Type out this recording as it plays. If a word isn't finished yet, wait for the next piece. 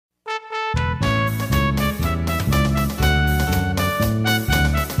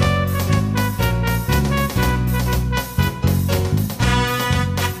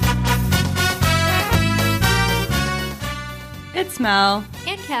Mel.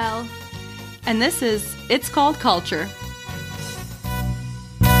 And Kel. And this is It's Called Culture.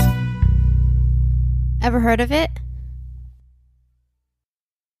 Ever heard of it?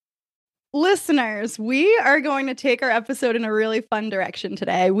 Listeners, we are going to take our episode in a really fun direction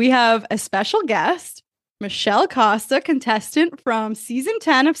today. We have a special guest, Michelle Costa, contestant from season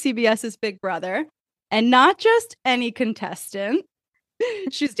 10 of CBS's Big Brother. And not just any contestant.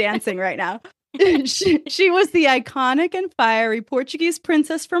 She's dancing right now. She was the iconic and fiery Portuguese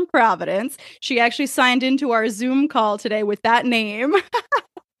princess from Providence. She actually signed into our Zoom call today with that name.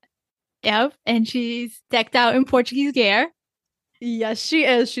 Yep, and she's decked out in Portuguese gear. Yes, she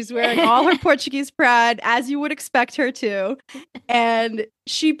is. She's wearing all her Portuguese pride, as you would expect her to. And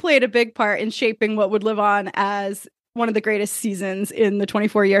she played a big part in shaping what would live on as one of the greatest seasons in the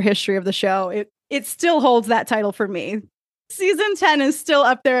 24-year history of the show. It still holds that title for me. Season 10 is still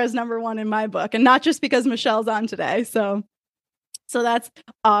up there as number one in my book, and not just because Michelle's on today. So that's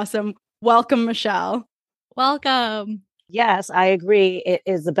awesome. Welcome, Michelle. Welcome. Yes, I agree. It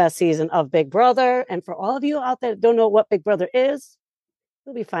is the best season of Big Brother. And for all of you out there that don't know what Big Brother is,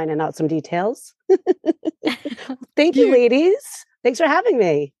 we'll be finding out some details. Thank you, ladies. Thanks for having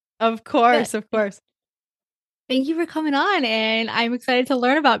me. Of course, of course. Thank you for coming on. And I'm excited to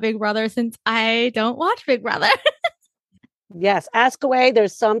learn about Big Brother since I don't watch Big Brother. Yes, ask away.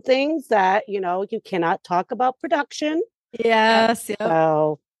 There's some things that, you cannot talk about production. Yes. Yep.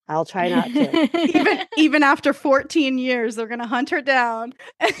 So I'll try not to. even after 14 years, they're going to hunt her down.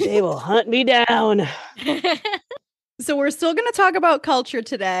 They will hunt me down. So we're still going to talk about culture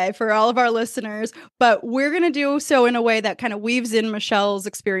today for all of our listeners, but we're going to do so in a way that kind of weaves in Michelle's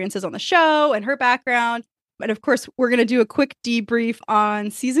experiences on the show and her background. And of course, we're going to do a quick debrief on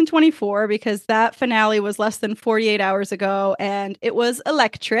season 24 because that finale was less than 48 hours ago and it was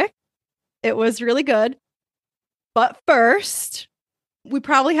electric. It was really good. But first, we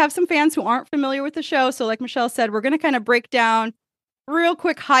probably have some fans who aren't familiar with the show. So like Michelle said, we're going to kind of break down real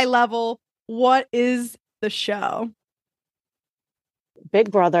quick, high level, what is the show? Big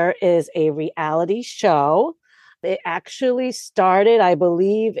Brother is a reality show. It actually started, I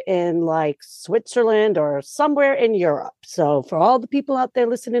believe, in like Switzerland or somewhere in Europe. So for all the people out there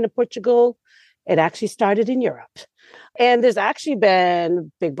listening to Portugal, it actually started in Europe. And there's actually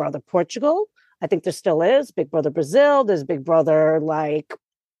been Big Brother Portugal. I think there still is Big Brother Brazil. There's Big Brother like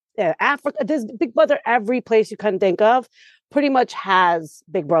Africa. There's Big Brother every place you can think of. Pretty much has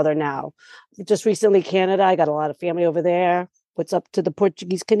Big Brother now. Just recently, Canada. I got a lot of family over there. What's up to the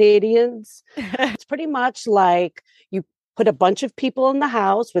Portuguese Canadians? It's pretty much like you put a bunch of people in the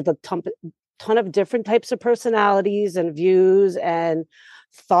house with a ton of different types of personalities and views and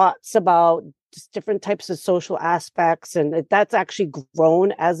thoughts about just different types of social aspects. And that's actually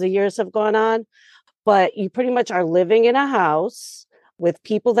grown as the years have gone on. But you pretty much are living in a house with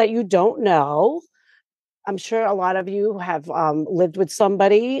people that you don't know. I'm sure a lot of you have lived with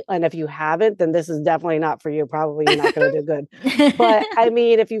somebody. And if you haven't, then this is definitely not for you. Probably you're not going to do good. But I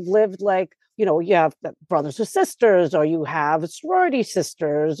mean, if you've lived like, you have brothers or sisters, or you have sorority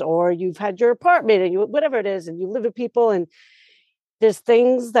sisters, or you've had your apartment and whatever it is, and you live with people, and there's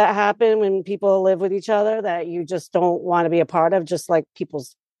things that happen when people live with each other that you just don't want to be a part of, just like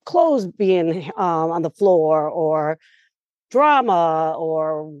people's clothes being on the floor, or drama,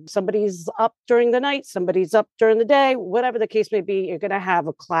 or somebody's up during the night, somebody's up during the day, whatever the case may be. You're going to have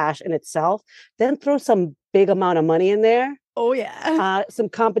a clash in itself. Then throw some big amount of money in there. Oh, yeah. Some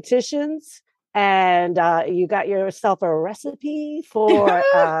competitions. And you got yourself a recipe for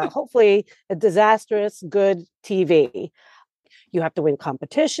hopefully a disastrous good TV. You have to win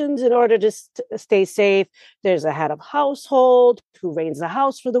competitions in order to stay safe. There's a head of household who reigns the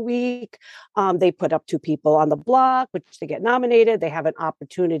house for the week. They put up 2 people on the block, which they get nominated. They have an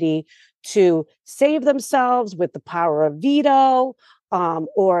opportunity to save themselves with the power of veto.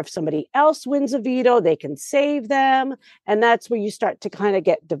 Or if somebody else wins a veto, they can save them. And that's where you start to kind of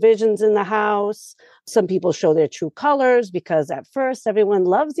get divisions in the house. Some people show their true colors because at first everyone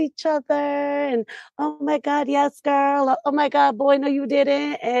loves each other. And, oh my God, yes, girl. Oh my God, boy, no, you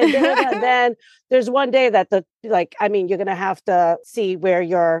didn't. And then there's one day that you're going to have to see where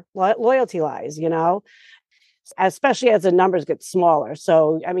your loyalty lies, especially as the numbers get smaller.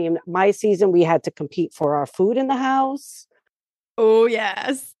 So, I mean, my season, we had to compete for our food in the house. Oh,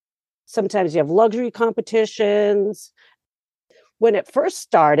 yes. Sometimes you have luxury competitions. When it first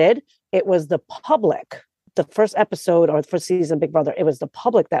started, it was the public. The first episode or the first season of Big Brother, it was the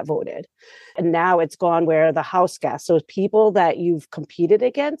public that voted. And now it's gone where the house guests, so people that you've competed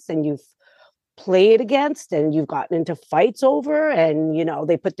against and you've played against and you've gotten into fights over, and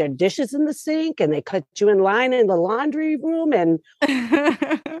they put their dishes in the sink and they cut you in line in the laundry room, and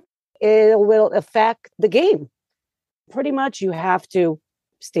it will affect the game. Pretty much you have to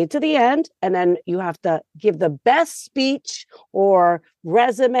stay to the end, and then you have to give the best speech or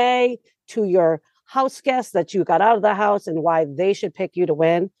resume to your house guests that you got out of the house and why they should pick you to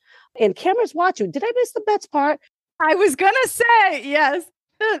win. And cameras watch you. Did I miss the bets part? I was going to say, yes,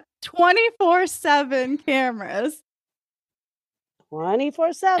 the 24/7 cameras.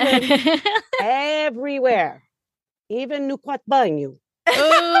 24/7, everywhere, even no quarto banho.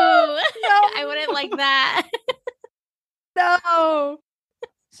 Oh, I wouldn't like that. No.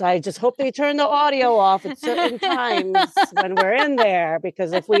 So I just hope they turn the audio off at certain times when we're in there,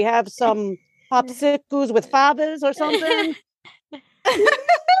 because if we have some popsicles with fathers or something.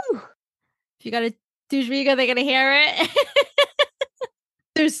 If you got a doucheriga, they're going to hear it.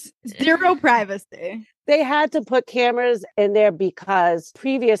 There's zero privacy. They had to put cameras in there because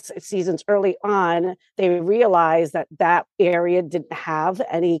previous seasons early on, they realized that that area didn't have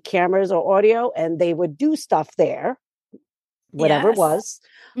any cameras or audio, and they would do stuff there, whatever it was.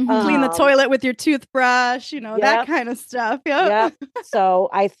 Clean the toilet with your toothbrush, that kind of stuff. Yeah. So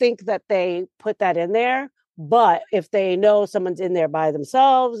I think that they put that in there. But if they know someone's in there by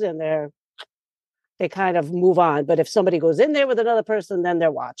themselves and they kind of move on. But if somebody goes in there with another person, then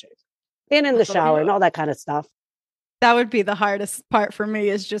they're watching. And in the shower and all that kind of stuff. That would be the hardest part for me,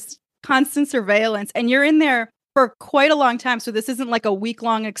 is just constant surveillance. And you're in there for quite a long time. So this isn't like a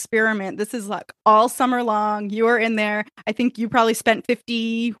week-long experiment. This is like all summer long. You're in there. I think you probably spent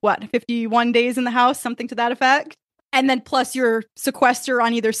 51 days in the house, something to that effect. And then plus your sequester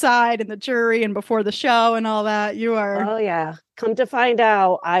on either side and the jury and before the show and all that. You are. Oh, yeah. Come to find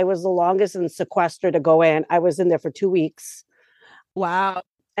out, I was the longest in sequester to go in. I was in there for 2 weeks. Wow.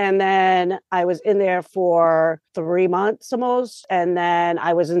 And then I was in there for 3 months almost. And then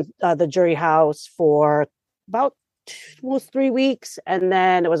I was in the jury house for about almost 3 weeks. And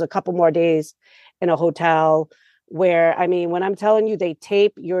then it was a couple more days in a hotel where, I mean, when I'm telling you, they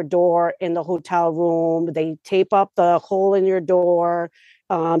tape your door in the hotel room, they tape up the hole in your door,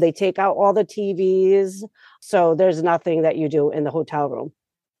 they take out all the TVs. So there's nothing that you do in the hotel room.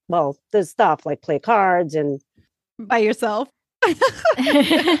 Well, there's stuff like play cards and by yourself.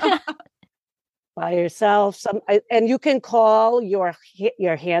 By yourself. And you can call your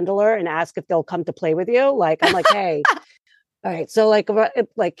handler and ask if they'll come to play with you. Like, I'm like, hey, all right. So like,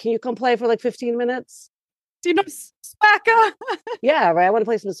 can you come play for like 15 minutes? Do you know Swacka? Yeah, right. I want to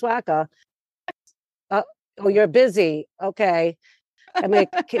play some Swacka. Oh, you're busy. Okay. I mean,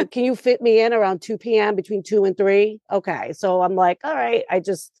 can you fit me in around 2 p.m. between 2 and 3? Okay. So I'm like, all right. I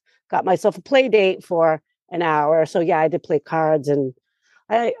just got myself a play date for an hour. So yeah, I did play cards and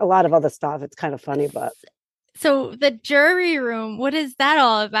a lot of other stuff. It's kind of funny, but. So the jury room, what is that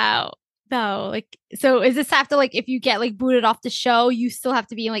all about? Though, like, so is this have to, like, if you get like booted off the show, you still have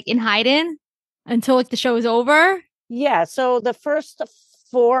to be like in hiding until like the show is over? Yeah. So the first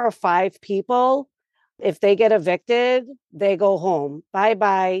 4 or 5 people, if they get evicted, they go home.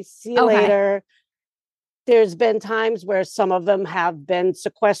 Bye-bye. See you later. There's been times where some of them have been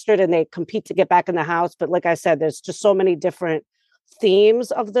sequestered and they compete to get back in the house. But like I said, there's just so many different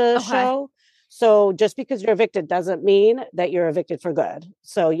themes of the show. So just because you're evicted doesn't mean that you're evicted for good.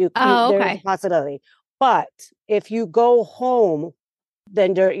 So there's a possibility. But if you go home,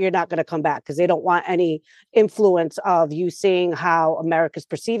 then you're not going to come back because they don't want any influence of you seeing how America's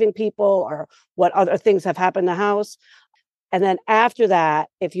perceiving people or what other things have happened in the house. And then after that,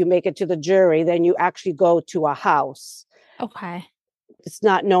 if you make it to the jury, then you actually go to a house. Okay. It's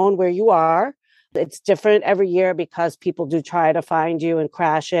not known where you are. It's different every year because people do try to find you and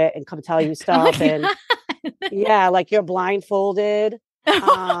crash it and come tell you stuff. And yeah, like you're blindfolded.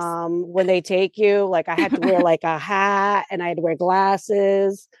 When they take you, like I had to wear like a hat and I had to wear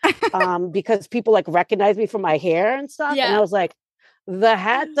glasses because people like recognize me from my hair and stuff. Yeah. And I was like, the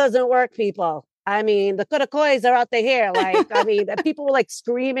hat doesn't work, people. I mean, the kurakois are out the hair. Like, I mean, people were like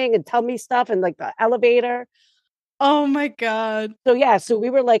screaming and tell me stuff in like the elevator. Oh my God. So yeah, so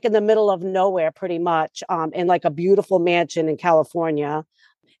we were like in the middle of nowhere pretty much in like a beautiful mansion in California.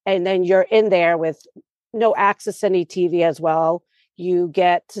 And then you're in there with no access to any TV as well. You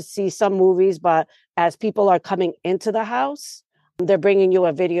get to see some movies, but as people are coming into the house, they're bringing you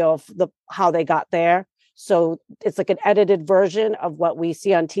a video of how they got there. So it's like an edited version of what we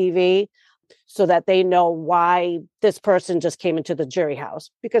see on TV so that they know why this person just came into the jury house.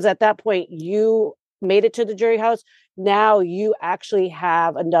 Because at that point, you made it to the jury house. Now you actually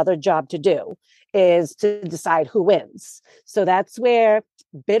have another job to do, is to decide who wins. So that's where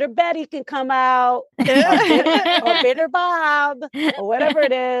Bitter Betty can come out, or bitter Bob, or whatever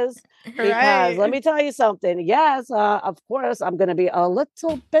it is. Because let me tell you something. Yes, of course, I'm going to be a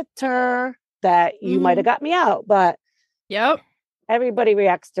little bitter that you might have got me out, but everybody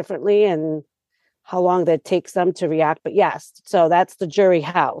reacts differently and how long that takes them to react. But yes, so that's the jury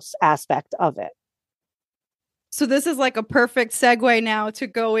house aspect of it. So this is like a perfect segue now to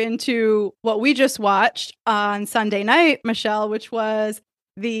go into what we just watched on Sunday night, Michelle, which was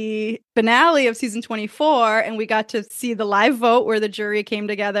the finale of season 24. And we got to see the live vote where the jury came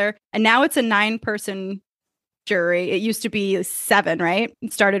together. And now it's a 9-person jury. It used to be 7, right?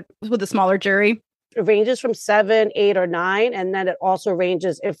 It started with a smaller jury. It ranges from 7, 8, or 9. And then it also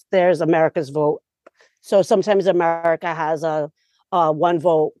ranges if there's America's vote. So sometimes America has a 1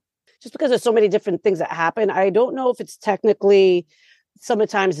 vote. Just because there's so many different things that happen. I don't know if it's technically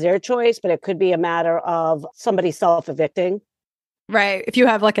sometimes their choice, but it could be a matter of somebody self-evicting. Right. If you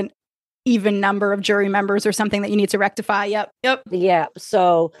have like an even number of jury members or something that you need to rectify. Yep. Yeah.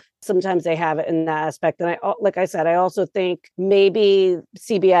 So sometimes they have it in that aspect. And like I said, I also think maybe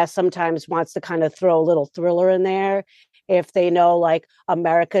CBS sometimes wants to kind of throw a little thriller in there if they know like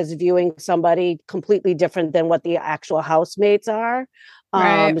America's viewing somebody completely different than what the actual housemates are.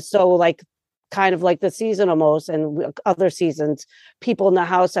 Right. So like kind of like the season almost and other seasons, people in the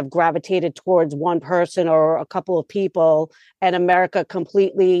house have gravitated towards one person or a couple of people, and America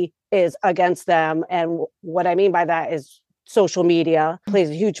completely is against them. And what I mean by that is social media plays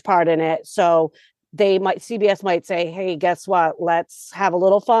a huge part in it. So CBS might say, hey, guess what? Let's have a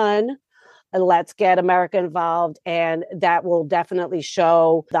little fun and let's get America involved. And that will definitely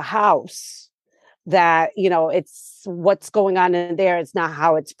show the house that, it's what's going on in there. It's not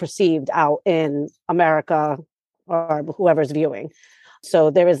how it's perceived out in America or whoever's viewing.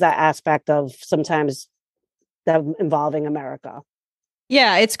 So there is that aspect of sometimes them involving America.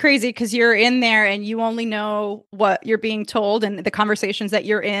 Yeah, it's crazy because you're in there and you only know what you're being told and the conversations that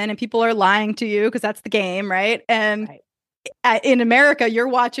you're in, and people are lying to you because that's the game, right? And in America, you're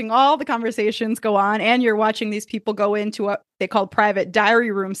watching all the conversations go on, and you're watching these people go into what they call private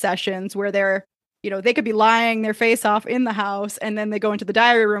diary room sessions where they're they could be lying their face off in the house, and then they go into the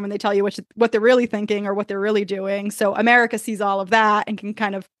diary room and they tell you what they're really thinking or what they're really doing. So America sees all of that and can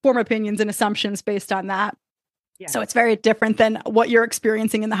kind of form opinions and assumptions based on that. Yeah. So it's very different than what you're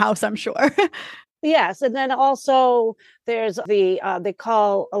experiencing in the house, I'm sure. Yes. And then also there's they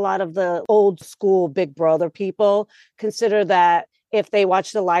call a lot of the old school Big Brother people consider that if they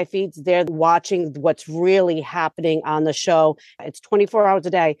watch the live feeds, they're watching what's really happening on the show. It's 24 hours a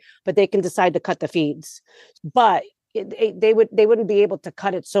day, but they can decide to cut the feeds. But they wouldn't be able to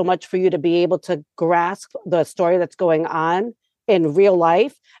cut it so much for you to be able to grasp the story that's going on in real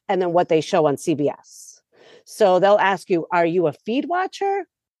life and then what they show on CBS. So they'll ask you, are you a feed watcher?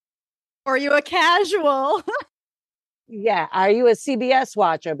 Or are you a casual? Yeah. Are you a CBS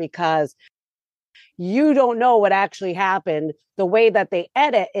watcher? Because you don't know what actually happened. The way that they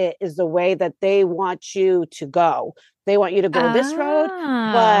edit it is the way that they want you to go. They want you to go this road,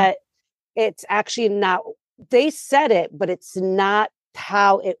 but it's actually not. They said it, but it's not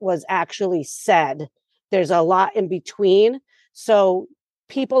how it was actually said. There's a lot in between. So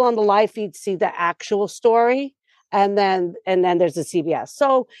people on the live feed see the actual story, and then there's the CBS.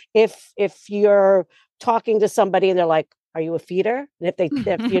 So if you're talking to somebody and they're like, are you a feeder? And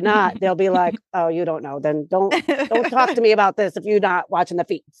if you're not, they'll be like, oh, you don't know. Then don't talk to me about this if you're not watching the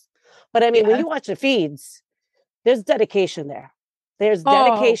feeds. But I mean, when you watch the feeds, there's dedication there. There's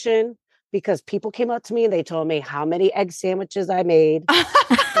dedication because people came up to me and they told me how many egg sandwiches I made.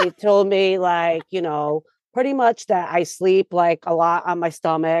 They told me pretty much that I sleep like a lot on my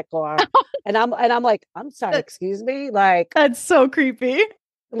stomach and I'm like, I'm sorry, excuse me. Like, that's so creepy.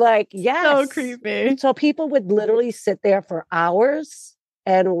 Like, yes. So creepy. So people would literally sit there for hours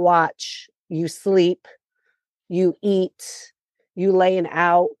and watch you sleep, you eat, you laying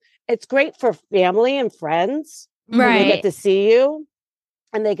out. It's great for family and friends. Right. They get to see you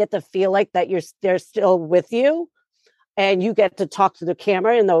and they get to feel like that they're still with you, and you get to talk to the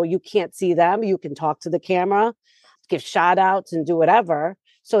camera. And though you can't see them, you can talk to the camera, give shout outs and do whatever.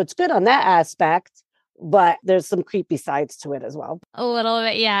 So it's good on that aspect. But there's some creepy sides to it as well. A little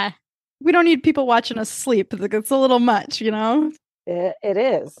bit, yeah. We don't need people watching us sleep. It's a little much, It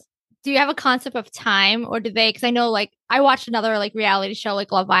is. Do you have a concept of time, or do they? Because I know, like, I watched another reality show,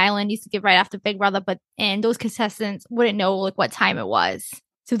 like Love Island, used to give right after Big Brother, and those contestants wouldn't know what time it was.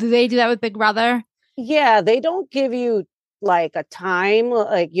 So do they do that with Big Brother? Yeah, they don't give you like a time,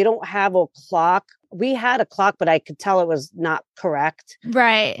 like you don't have a clock. We had a clock, but I could tell it was not correct.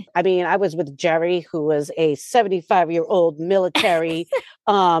 Right. I mean, I was with Jerry, who was a 75-year-old military.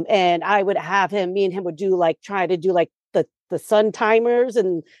 And I would have him, me and him would try to do like the sun timers.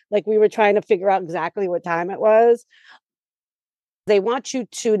 And like, we were trying to figure out exactly what time it was. They want you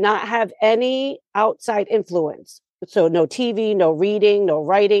to not have any outside influence. So no TV, no reading, no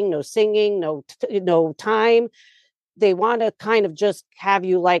writing, no singing, no time. They want to kind of just have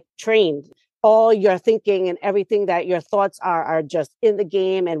you like trained. All your thinking and everything that your thoughts are just in the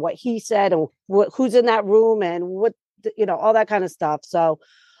game, and what he said and who's in that room and what, all that kind of stuff. So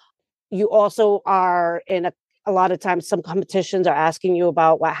you also are in a lot of times some competitions are asking you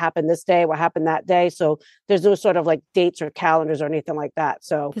about what happened this day, what happened that day. So there's no sort of like dates or calendars or anything like that.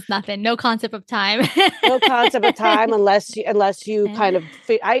 So there's nothing, no concept of time. No concept of time unless you kind of,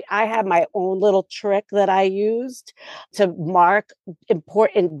 I have my own little trick that I used to mark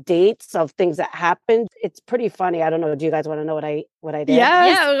important dates of things that happened. It's pretty funny. I don't know. Do you guys want to know what I did?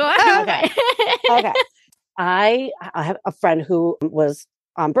 Yes. Yeah, go ahead. Okay. I have a friend who was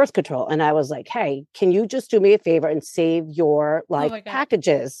on birth control, and I was like, hey, can you just do me a favor and save your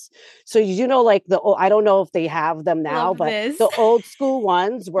packages? So like I don't know if they have them now, Love but this. the old school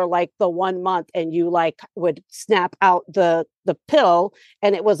ones were like the 1 month, and you like would snap out the pill,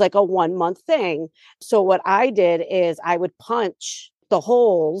 and it was like a 1 month thing. So what I did is I would punch the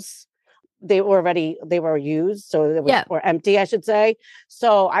holes. They were used, so they were empty, I should say.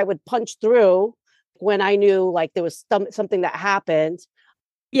 So I would punch through when I knew like there was something that happened.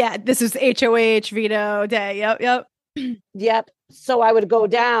 Yeah, this is HOH veto day. Yep. Yep. So I would go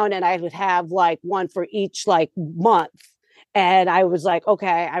down and I would have like one for each like month. And I was like,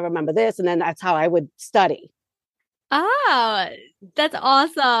 okay, I remember this. And then that's how I would study. Oh, that's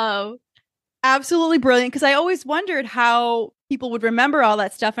awesome. Absolutely brilliant. Because I always wondered how people would remember all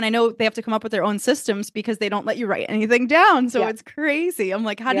that stuff. And I know they have to come up with their own systems because they don't let you write anything down. So it's crazy. I'm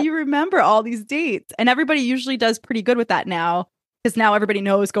like, how do you remember all these dates? And everybody usually does pretty good with that now. Because now everybody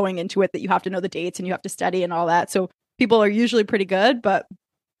knows going into it that you have to know the dates and you have to study and all that. So people are usually pretty good, but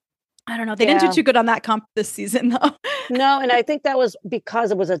I don't know. They didn't do too good on that comp this season, though. No, and I think that was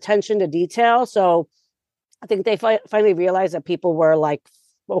because it was attention to detail. So I think they finally realized that people were like,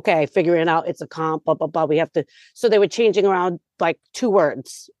 okay, figuring out it's a comp, blah, blah, blah. We have to. So they were changing around like 2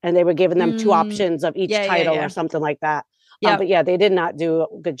 words, and they were giving them 2 options of each title or something like that. But they did not do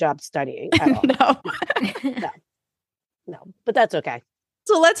a good job studying at all. No, but that's okay.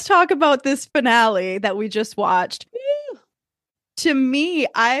 So let's talk about this finale that we just watched. To me,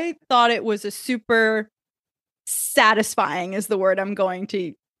 I thought it was a super satisfying is the word I'm going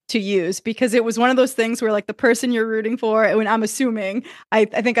to use, because it was one of those things where like the person you're rooting for, and I'm assuming, I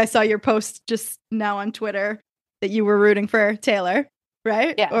think I saw your post just now on Twitter that you were rooting for Taylor,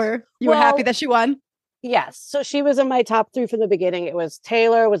 right? Yes. Or you were happy that she won? Yes. So she was in my top 3 from the beginning. It was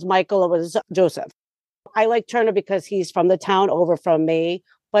Taylor, it was Michael, it was Joseph. I like Turner because he's from the town over from me,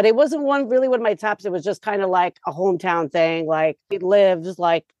 but it wasn't one of my tops. It was just kind of like a hometown thing. Like he lives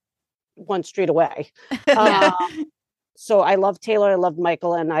like 1 street away. So I loved Taylor, I loved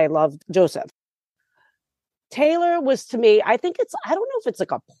Michael, and I loved Joseph. Taylor was, to me, I don't know if it's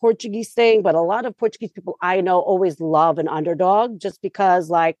like a Portuguese thing, but a lot of Portuguese people I know always love an underdog, just because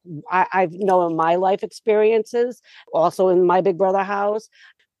like I know in my life experiences, also in my Big Brother house,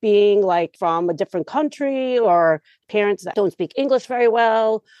 being like from a different country or parents that don't speak English very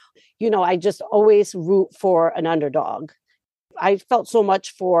well, I just always root for an underdog. I felt so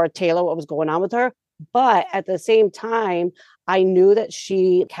much for Taylor, what was going on with her. But at the same time, I knew that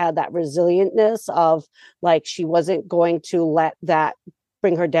she had that resilientness of like, she wasn't going to let that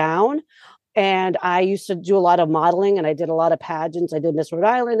bring her down. And I used to do a lot of modeling, and I did a lot of pageants. I did Miss Rhode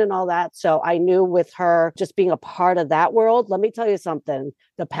Island and all that. So I knew with her just being a part of that world, let me tell you something,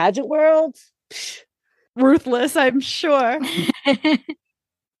 the pageant world, ruthless, I'm sure.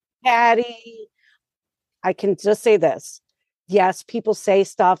 Patty, I can just say this. Yes, people say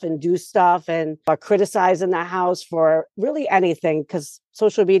stuff and do stuff and are criticized in the house for really anything, because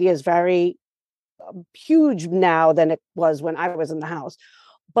social media is very huge now than it was when I was in the house.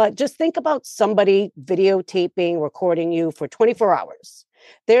 But just think about somebody videotaping, recording you for 24 hours.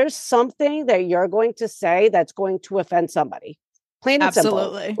 There's something that you're going to say that's going to offend somebody. Plain and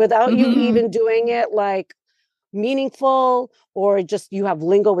simple. Without you even doing it like meaningful, or just you have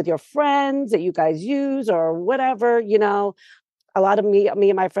lingo with your friends that you guys use or whatever, a lot of me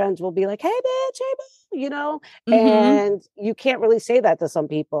and my friends will be like, hey, bitch, hey, boo, and you can't really say that to some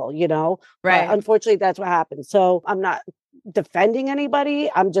people, Right. But unfortunately, that's what happens. So I'm not defending anybody.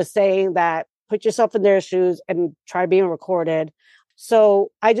 I'm just saying that put yourself in their shoes and try being recorded.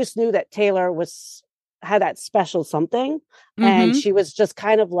 So I just knew that Taylor had that special something. And she was just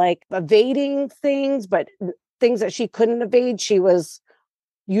kind of like evading things, but things that she couldn't evade, she was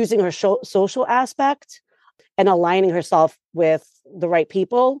using her social aspect and aligning herself with the right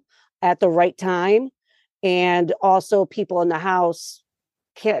people at the right time. And also people in the house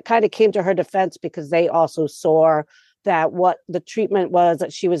kind of came to her defense because they also saw that what the treatment was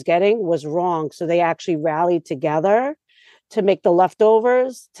that she was getting was wrong. So they actually rallied together to make the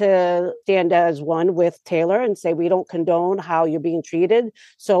leftovers to stand as one with Taylor and say, we don't condone how you're being treated.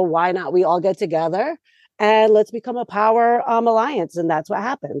 So why not we all get together and let's become a power alliance? And that's what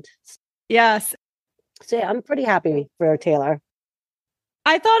happened. Yes. So yeah, I'm pretty happy for Taylor.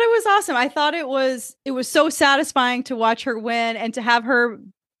 I thought it was awesome. I thought it was so satisfying to watch her win and to have her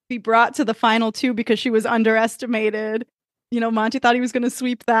be brought to the final two because she was underestimated. You know, Monty thought he was going to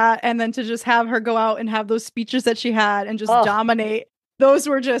sweep that. And then to just have her go out and have those speeches that she had and just dominate. Those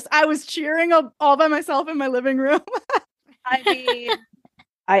were just, I was cheering all by myself in my living room. I mean,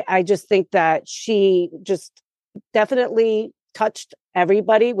 I just think that she just definitely touched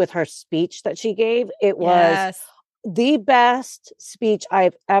everybody with her speech that she gave. It was the best speech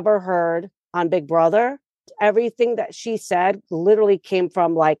I've ever heard on Big Brother. Everything that she said literally came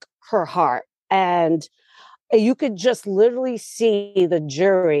from like her heart. And you could just literally see the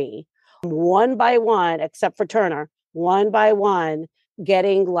jury one by one, except for Turner, one by one,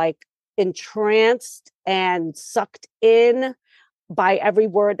 getting like entranced and sucked in by every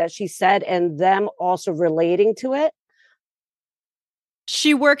word that she said and them also relating to it.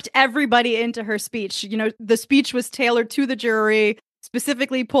 She worked everybody into her speech. You know, the speech was tailored to the jury,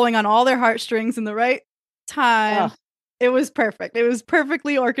 specifically pulling on all their heartstrings in the right time. It was perfect. It was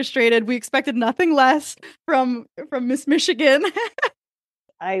perfectly orchestrated. We expected nothing less from Miss Michigan.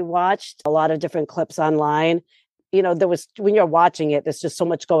 I watched a lot of different clips online. You know, when you're watching it, there's just so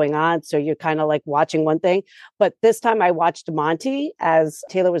much going on. So you're kind of like watching one thing. But this time I watched Monty as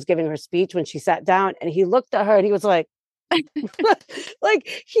Taylor was giving her speech when she sat down and he looked at her and he was like,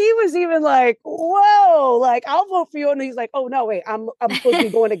 like he was even like, whoa, like I'll vote for you. And he's like, oh no, wait, I'm supposed to be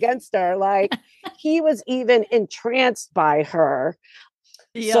going against her. Like he was even entranced by her.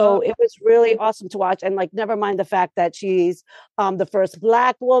 Yep. So it was really awesome to watch. And like, never mind the fact that she's the first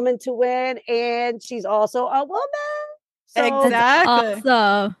Black woman to win. And she's also a woman. So, exactly.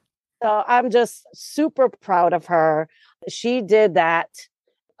 Awesome. So I'm just super proud of her. She did that.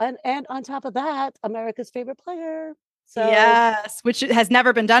 And on top of that, America's favorite player. So, yes, which has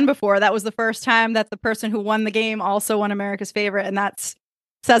never been done before. That was the first time that the person who won the game also won America's favorite. And that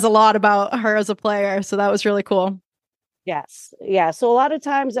says a lot about her as a player. So that was really cool. Yes. Yeah. So a lot of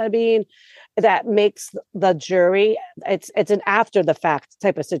times, I mean, that makes the jury, it's an after the fact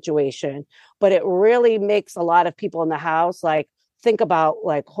type of situation, but it really makes a lot of people in the house like think about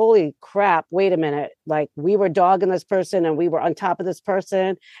like, holy crap, wait a minute. Like we were dogging this person and we were on top of this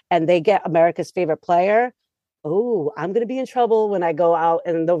person and they get America's favorite player. Oh, I'm going to be in trouble when I go out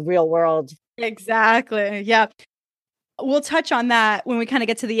in the real world. Exactly. Yeah. We'll touch on that when we kind of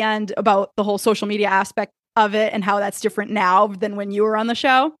get to the end about the whole social media aspect of it and how that's different now than when you were on the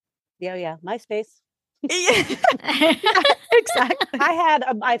show. Yeah. MySpace. Exactly. I had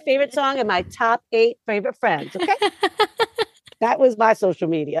my favorite song and my top 8 favorite friends. Okay. That was my social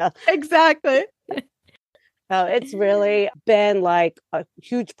media. Exactly. So it's really been like a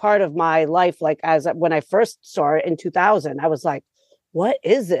huge part of my life. Like when I first saw it in 2000, I was like, what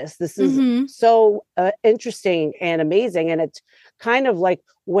is this? This is so interesting and amazing. And it's kind of like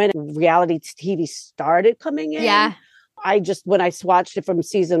when reality TV started coming in. Yeah. When I watched it from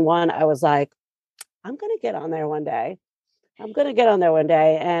season 1, I was like, I'm going to get on there one day. I'm going to get on there one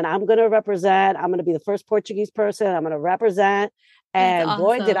day and I'm going to represent. I'm going to be the first Portuguese person. I'm going to represent. And that's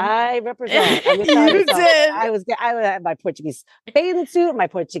boy, awesome. did I represent. You did. I had my Portuguese bathing suit, my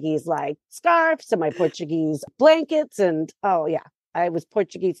Portuguese like scarves and my Portuguese blankets. And oh yeah, I was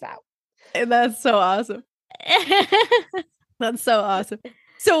Portuguese out. And that's so awesome. That's so awesome.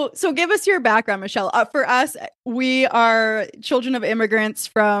 So give us your background, Michelle. For us, we are children of immigrants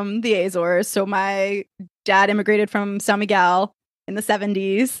from the Azores. So my dad immigrated from San Miguel in the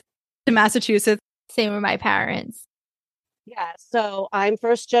 70s to Massachusetts. Same with my parents. Yeah. So I'm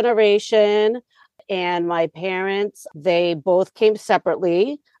first generation and my parents, they both came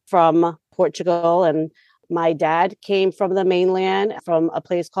separately from Portugal. And my dad came from the mainland from a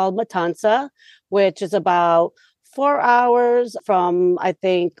place called Matanza, which is about 4 hours from, I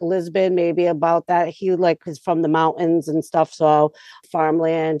think, Lisbon, maybe about that. He is from the mountains and stuff. So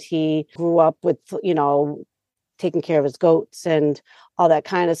farmland, he grew up with, taking care of his goats and all that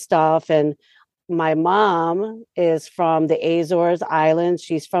kind of stuff. And my mom is from the Azores Islands.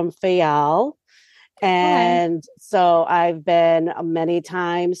 She's from Fayal. And so I've been many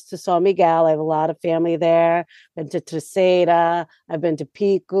times to San Miguel. I have a lot of family there. Been to Terceira. I've been to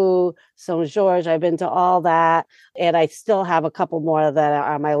Pico, São Jorge. I've been to all that. And I still have a couple more that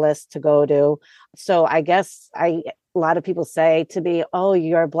are on my list to go to. So I guess a lot of people say to me, oh,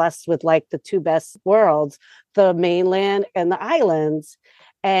 you're blessed with like the two best worlds, the mainland and the islands.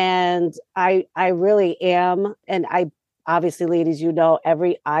 And I really am. And obviously, ladies, you know,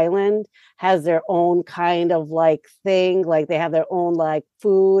 every island has their own kind of like thing. Like they have their own like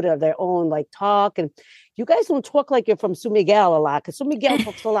food or their own like talk. And you guys don't talk like you're from San Miguel a lot, because San Miguel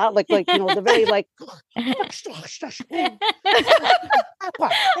talks a lot like, you know, they're very like,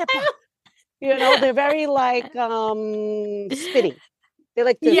 you know, they're very like spitty. They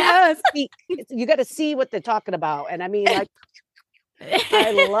like to speak. You got to see what they're talking about. And I mean, like,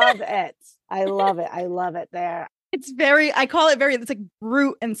 I love it. I love it. I love it there. It's very, I call it very, it's like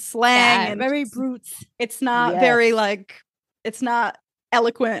brute and slang. And very brutes. It's not very like, it's not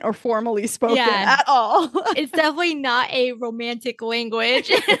eloquent or formally spoken at all. It's definitely not a romantic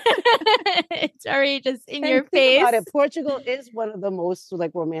language. It's already just in your face. About it, Portugal is one of the most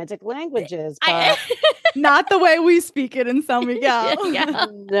like romantic languages, but not the way we speak it in San Miguel.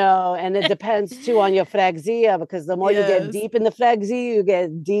 No, and it depends too on your freguesia, because the more you get deep in the freguesia, you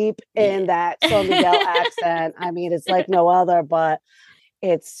get deep in that San Miguel accent. I mean, it's like no other, but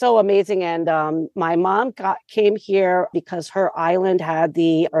it's so amazing. And my mom came here because her island had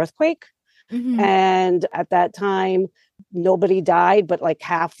the earthquake. Mm-hmm. And at that time, nobody died, but like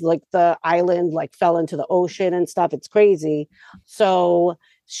half like the island like fell into the ocean and stuff. It's crazy. So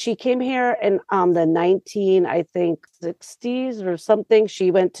she came here in the 60s or something. She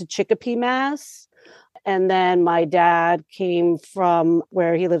went to Chicopee, Mass. And then my dad came from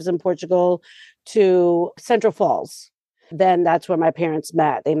where he lives in Portugal to Central Falls. Then that's where my parents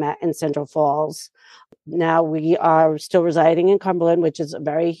met. They met in Central Falls. Now we are still residing in Cumberland, which is a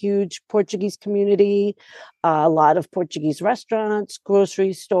very huge Portuguese community. A lot of Portuguese restaurants,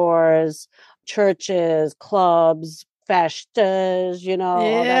 grocery stores, churches, clubs, festas, you know,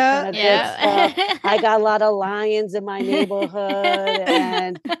 all that kind of good stuff. I got a lot of lions in my neighborhood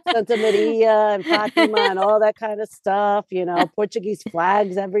and Santa Maria and Fatima and all that kind of stuff, you know, Portuguese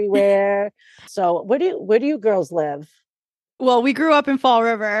flags everywhere. So where do you girls live? Well, we grew up in Fall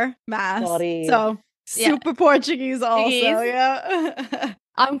River, Mass. So super Portuguese also. Yeah.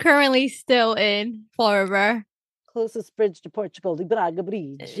 I'm currently still in Fall River. Closest bridge to Portugal, the Braga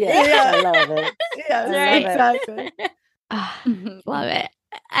Bridge. Yeah, I love it. Yes, exactly. Love it.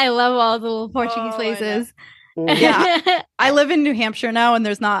 I love all the little Portuguese places. Yeah. I live in New Hampshire now, and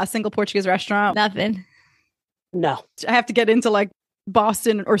there's not a single Portuguese restaurant. Nothing. No. I have to get into like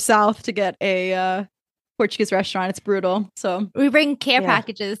Boston or South to get a Portuguese restaurant. It's brutal. So we bring care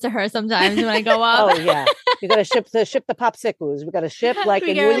packages to her sometimes when I go up. Oh yeah, you gotta ship the popsicles. We gotta ship like,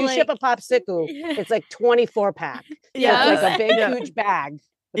 and when you ship a popsicle, it's like 24 pack. Yeah, so it's like a big huge bag.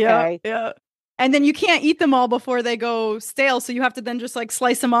 Okay? Yeah. And then you can't eat them all before they go stale, so you have to then just like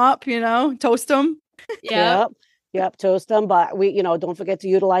slice them up, you know, toast them. Yep, toast them. But we, you know, don't forget to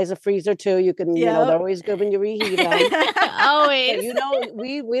utilize a freezer too. You can, you know, they're always good when you reheat them. Always. So, you know,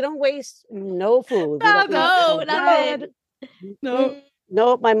 we don't waste no food.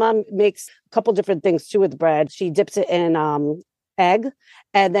 No, my mom makes a couple different things too with bread. She dips it in egg,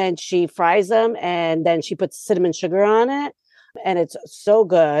 and then she fries them, and then she puts cinnamon sugar on it, and it's so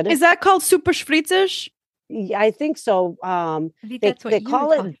good. Is that called super fritas? Yeah, I think so. They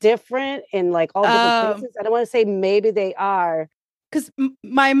call it different in like all different places. I don't want to say maybe they are. Because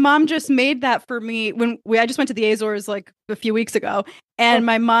my mom just made that for me when I just went to the Azores like a few weeks ago, and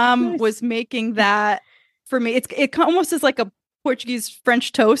my mom was making that for me. It almost is like a Portuguese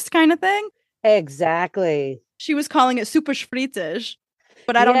French toast kind of thing. Exactly. She was calling it super fritas,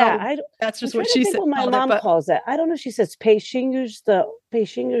 but I don't know. That's just what she said. What my mom calls it. I don't know. She says peixinhos de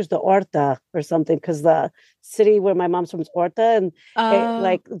horta or something, because the city where my mom's from is Horta, and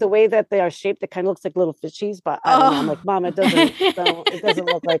like the way that they are shaped, it kind of looks like little fishies. But I don't know. I'm like, Mom, it doesn't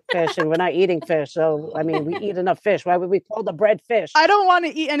look like fish, and we're not eating fish. So I mean, we eat enough fish. Why would we call the bread fish? I don't want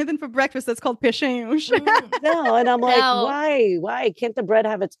to eat anything for breakfast that's called peixinhos. No, and I'm like, why can't the bread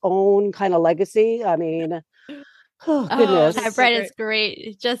have its own kind of legacy? I mean. Oh goodness! That bread is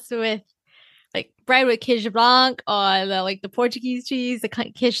great. Just with like bread with quiche blanc or the Portuguese cheese, the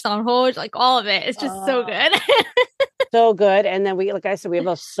quiche sancocho, like all of it. It's just so good. So good. And then like I said, we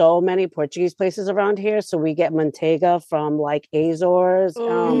have so many Portuguese places around here. So we get manteiga from like Azores. Ooh.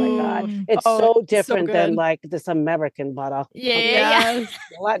 Oh my God. It's so different than like this American butter. Yeah.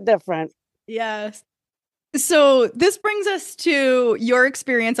 A lot different. Yes. So this brings us to your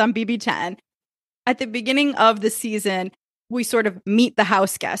experience on BB10. At the beginning of the season, we sort of meet the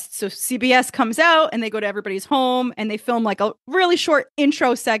house guests. So CBS comes out and they go to everybody's home and they film like a really short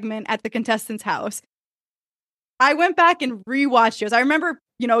intro segment at the contestant's house. I went back and rewatched it. I remember,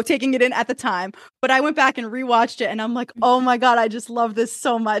 taking it in at the time, but I went back and rewatched it and I'm like, oh my God, I just love this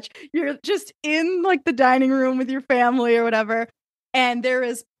so much. You're just in like the dining room with your family or whatever. And there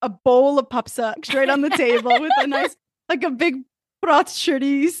is a bowl of popsucks right on the table with a nice, like a big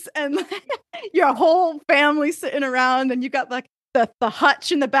brothchurries and your whole family sitting around. And you got like the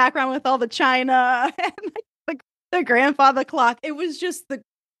hutch in the background with all the china and like the grandfather clock. It was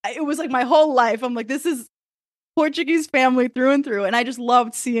like my whole life. I'm like, this is Portuguese family through and through. And I just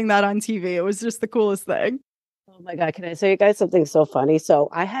loved seeing that on TV. It was just the coolest thing. Oh my God, can I tell you guys something so funny? So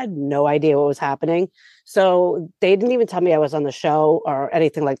I had no idea what was happening. So they didn't even tell me I was on the show or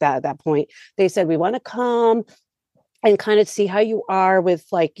anything like that at that point. They said, we want to come and kind of see how you are with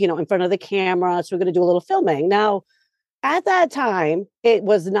like, in front of the camera. So we're going to do a little filming. Now, at that time, it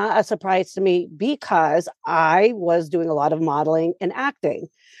was not a surprise to me because I was doing a lot of modeling and acting.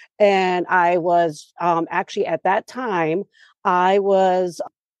 And I was actually at that time, I was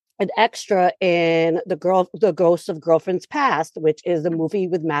an extra in the Ghost of Girlfriend's Past, which is the movie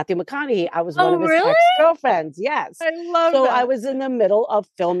with Matthew McConaughey. I was one of his ex-girlfriends. Yes. I love so that. I was in the middle of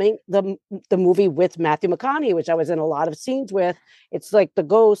filming the movie with Matthew McConaughey, which I was in a lot of scenes with. It's like the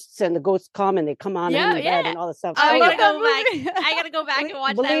ghosts and the ghosts come and they come on in the bed and all this stuff. I love gotta go back and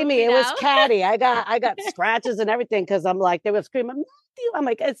watch that. Believe me, it was catty. I got scratches and everything because I'm like, they were screaming, Matthew. I'm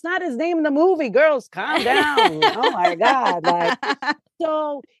like, it's not his name in the movie. Girls, calm down. Oh my God. Like,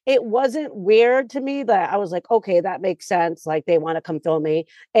 so it wasn't weird to me that I was like, okay, that makes sense. Like they want to come film me.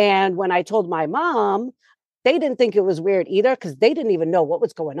 And when I told my mom, they didn't think it was weird either because they didn't even know what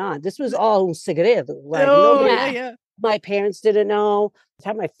was going on. This was all un segredo. Like nobody, my parents didn't know.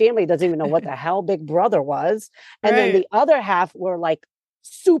 Half my family doesn't even know what the hell Big Brother was. And then the other half were like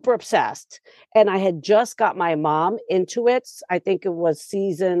super obsessed. And I had just got my mom into it. I think it was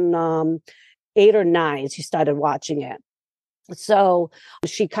season 8 or 9. She started watching it. So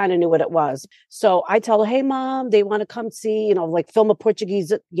she kind of knew what it was. So I tell her, hey, Mom, they want to come see, like film a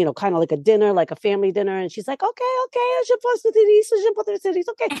Portuguese, kind of like a dinner, like a family dinner. And she's like, okay, a gente pode fazer isso, a gente pode fazer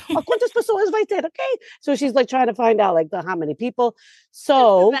isso. Okay. Quantas pessoas vai ter? Okay. So she's like trying to find out like how many people.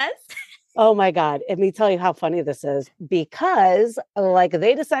 So, oh my God. Let me tell you how funny this is because like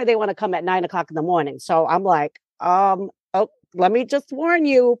they decide they want to come at 9 o'clock in the morning. So I'm like, let me just warn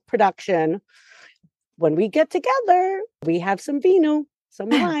you, production. When we get together, we have some vino, some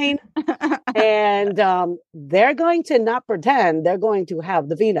wine, and they're going to not pretend, they're going to have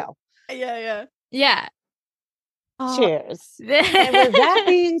the vino. Yeah. Cheers. And with that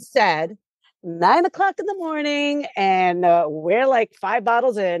being said, 9 o'clock in the morning, and we're like 5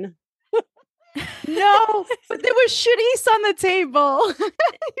 bottles in. No, but there was shitties on the table.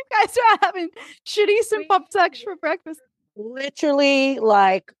 You guys are having shitties and popsucks for breakfast. Literally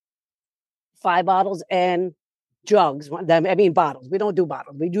like 5 bottles and jugs. I mean, bottles. We don't do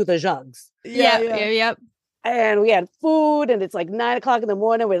bottles. We do the jugs. Yep. And we had food, and it's like 9 o'clock in the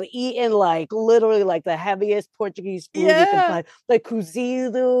morning. We're eating like literally like the heaviest Portuguese food you can find, like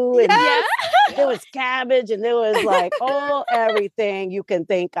cozido, and there was cabbage, and there was like everything you can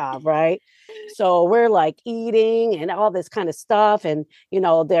think of, right? So we're like eating and all this kind of stuff, and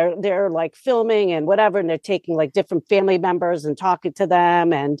they're like filming and whatever, and they're taking like different family members and talking to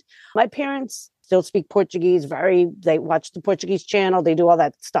them. And my parents still speak Portuguese. They watch the Portuguese channel. They do all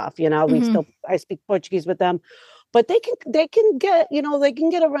that stuff. I speak Portuguese with them, but they can get, they can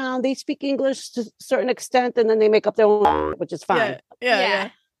get around. They speak English to a certain extent, and then they make up their own, which is fine.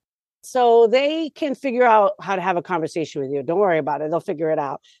 Yeah. So they can figure out how to have a conversation with you. Don't worry about it. They'll figure it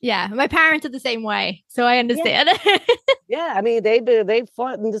out. Yeah. My parents are the same way. So I understand. Yeah. I mean, they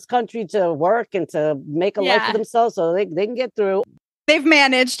fought in this country to work and to make a life for themselves, so they can get through. They've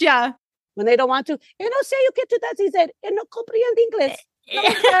managed. Yeah. When they don't want to, sei o que tu estás a dizer, eu não compreendo inglês.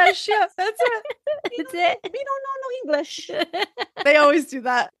 Oh gosh, yeah, that's it. That's it. We don't know no English. They always do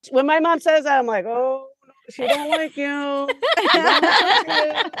that. When my mom says that, I'm like, oh, no, she don't like you.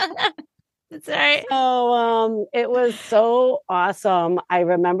 That's right. So it was so awesome. I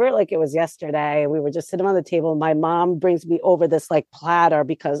remember like it was yesterday. We were just sitting on the table. My mom brings me over this like platter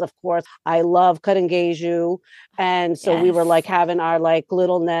because, of course, I love caranguejo. And so we were like having our like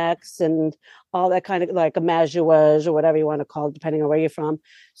little necks and all that kind of like a majouage or whatever you want to call it, depending on where you're from.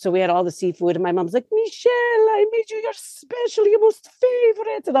 So we had all the seafood. And my mom's like, Michelle, I made you your special, your most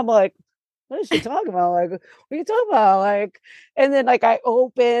favorite. And I'm like, what is she talking about? Like, what are you talking about? Like, and then like I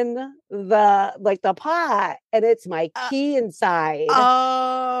open the pot and it's my key inside.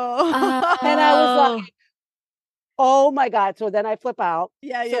 Oh. And I was like, oh my God. So then I flip out.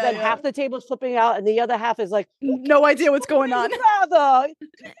 Yeah, So then half the table's flipping out and the other half is like, no idea what's going on. Brother,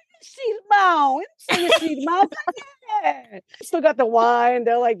 she's mouth. She's mouth. Still got the wine.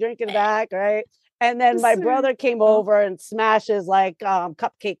 They're like drinking back, right? And then my brother came over and smashes like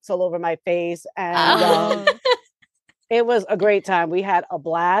cupcakes all over my face. And it was a great time. We had a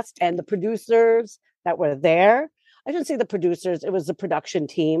blast. And the producers that were there, I shouldn't say the producers, it was the production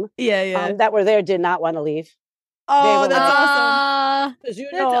team. Yeah. That were there did not want to leave. Oh, that's awesome.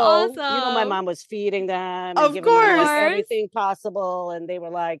 Because awesome. my mom was feeding them and Of giving them like, course. everything possible. And they were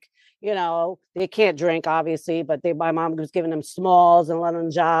like, they can't drink, obviously, but my mom was giving them smalls and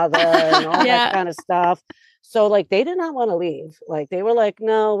lenonjada and all that kind of stuff. So like they did not want to leave. Like they were like,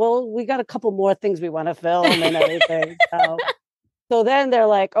 no, well, we got a couple more things we want to film and everything. So then they're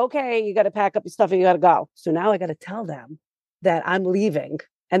like, okay, you got to pack up your stuff and you got to go. So now I got to tell them that I'm leaving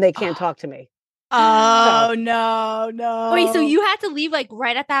and they can't talk to me. Oh, no. Wait, so you had to leave like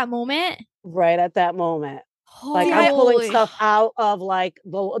right at that moment? Right at that moment. Holy Like I'm pulling stuff out of like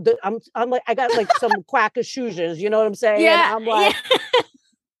I'm like I got like some quacker shoes, you know what I'm saying? Yeah. I'm like,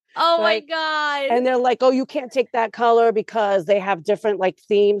 oh like, my God. And they're like, oh, you can't take that color because they have different like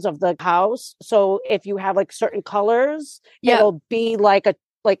themes of the house. So if you have like certain colors, it'll be like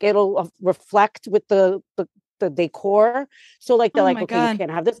it'll reflect with the decor. So like they're like, okay, God. You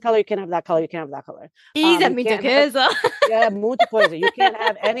can't have this color, you can't have that color, you can't have that color. Muita coisa. You can't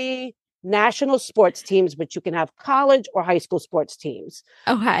have any national sports teams, but you can have college or high school sports teams.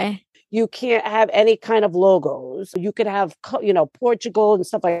 Okay. You can't have any kind of logos. You could have, Portugal and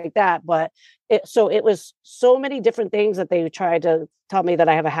stuff like that. But it was so many different things that they tried to tell me that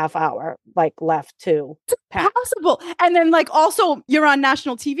I have a half hour like left to pack. Possible. And then like also you're on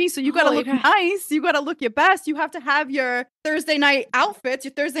national TV, so you got to look nice. You got to look your best. You have to have your Thursday night outfits,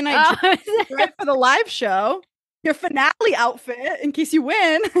 your Thursday night right for the live show. Your finale outfit in case you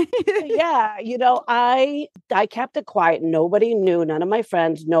win. Yeah. I kept it quiet. Nobody knew. None of my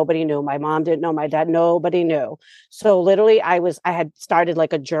friends, nobody knew. My mom didn't know. My dad, nobody knew. So literally I had started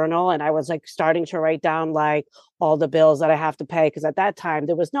like a journal and I was like starting to write down like all the bills that I have to pay. Cause at that time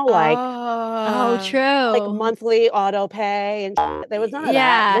there was no like, true. Like monthly auto pay and there was none of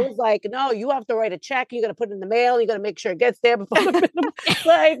that. It was like, no, you have to write a check. You got to put it in the mail. You got to make sure it gets there before the minimum.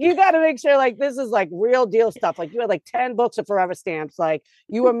 Like you got to make sure like this is like real deal stuff. Like you had like 10 books of forever stamps. Like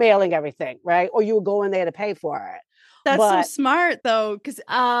you were mailing everything, right? Or you were going there to pay for it. That's so smart though. Cause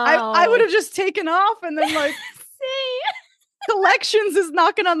I would have just taken off and then like, collections is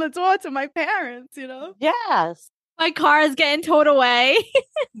knocking on the door to my parents, Yes. My car is getting towed away.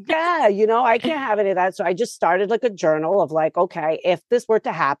 Yeah, I can't have any of that. So I just started like a journal of like, okay, if this were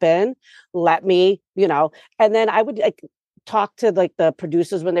to happen, let me, and then I would like talk to like the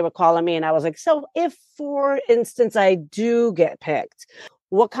producers when they were calling me. And I was like, so if, for instance, I do get picked,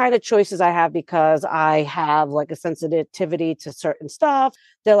 what kind of choices I have because I have like a sensitivity to certain stuff.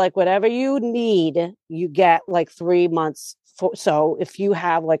 They're like, whatever you need, you get like 3 months. So if you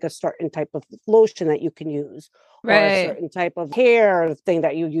have like a certain type of lotion that you can use, or a certain type of hair thing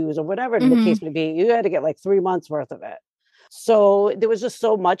that you use, or whatever the case may be, you had to get like 3 months worth of it. So there was just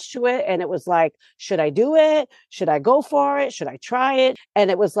so much to it. And it was like, should I do it? Should I go for it? Should I try it? And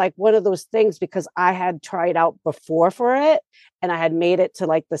it was like one of those things because I had tried out before for it and I had made it to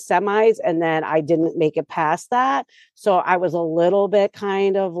like the semis and then I didn't make it past that. So I was a little bit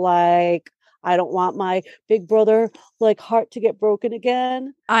kind of like, I don't want my big brother like heart to get broken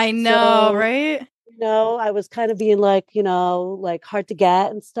again. I know, right? I was kind of being like, like hard to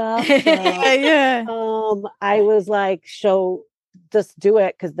get and stuff. So, I was like, just do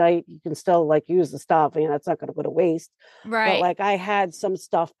it because you can still like use the stuff. It's not going to go to waste. Right. But like I had some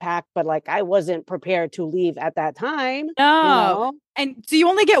stuff packed, but like I wasn't prepared to leave at that time. No. And do you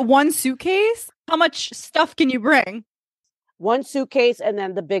only get one suitcase? How much stuff can you bring? One suitcase and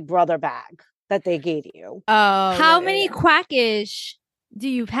then the big brother bag that they gave you. Oh, how many quackish do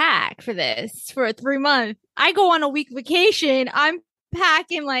you pack for this for a 3 month? I go on a week vacation. I'm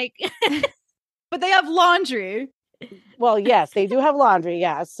packing like, but they have laundry. Well, yes, they do have laundry.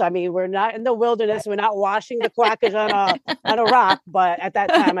 Yes. I mean, we're not in the wilderness. We're not washing the quackers on a rock. But at that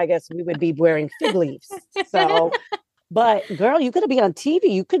time, I guess we would be wearing fig leaves. So, but girl, you got to be on TV.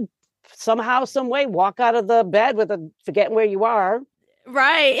 You could somehow, some way walk out of the bed forgetting where you are.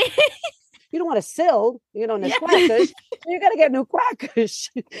 Right. You don't want to sill, new quackers. So you got to get new quackers.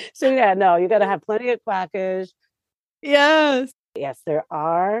 So you got to have plenty of quackers. Yes. Yes, there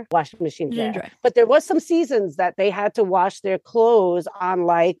are washing machines Didn't there. dry. But there was some seasons that they had to wash their clothes on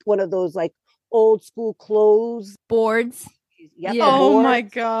like one of those like old school clothes. Boards. Yep, Yeah. the Oh my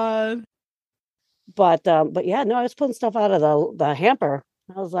boards. God. But yeah, no, I was pulling stuff out of the hamper.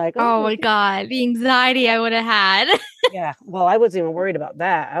 I was like, Oh oh, my God. The anxiety I would have had. yeah. Well, I wasn't even worried about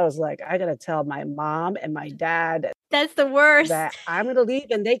that. I was like, I gotta tell my mom and my dad That's the worst. that I'm gonna leave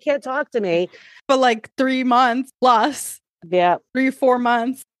and they can't talk to me. For like 3 months plus, Yeah. 3-4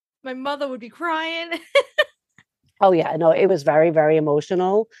 months. My mother would be crying. Oh, yeah. No, it was very, very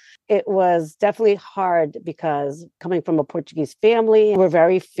emotional. It was definitely hard because coming from a Portuguese family, we're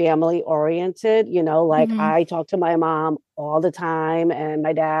very family oriented. Like Mhm. I talk to my mom all the time and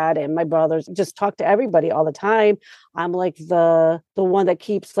my dad and my brothers, just talk to everybody all the time. I'm like the one that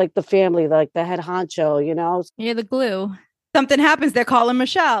keeps like the family, like the head honcho. You're the glue. Something happens, they're calling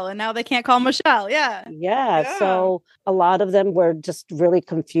Michelle, and now they can't call Michelle. Yeah. Yeah. Yeah. So a lot of them were just really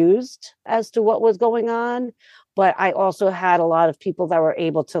confused as to what was going on. But I also had a lot of people that were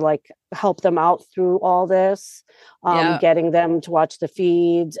able to like help them out through all this, Yeah. getting them to watch the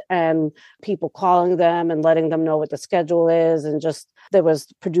feeds and people calling them and letting them know what the schedule is. And just there was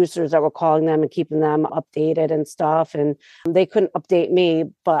producers that were calling them and keeping them updated and stuff. And they couldn't update me,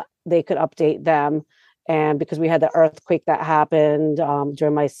 but they could update them. And because we had the earthquake that happened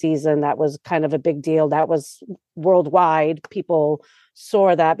during my season, that was kind of a big deal. That was worldwide. People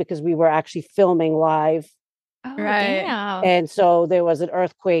saw that because we were actually filming live. Oh, Right. damn. And so there was an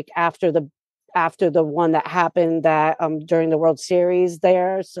earthquake after the one that happened that during the World Series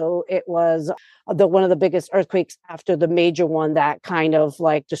there. So it was the one of the biggest earthquakes after the major one that kind of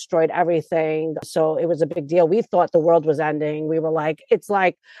like destroyed everything. So it was a big deal. We thought the world was ending. We were like, it's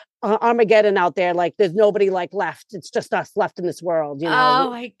like Armageddon out there. Like there's nobody like left. It's just us left in this world. Oh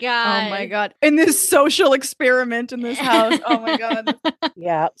my God. Oh my God. In this social experiment in this house. Oh my God.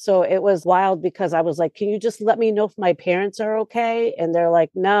 Yeah. So it was wild because I was like, can you just let me know if my parents are okay? And they're like,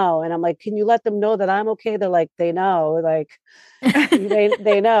 no. And I'm like, can you let them know that I'm okay? They're like, they know. Like,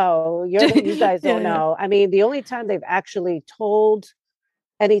 they know. You guys don't Yeah. know. I mean, the only time they've actually told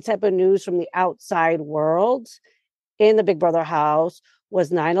any type of news from the outside world in the Big Brother house was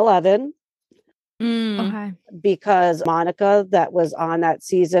 9/11. Mm. Okay. Because Monica, that was on that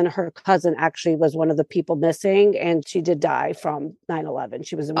season, her cousin actually was one of the people missing, and she did die from 9/11.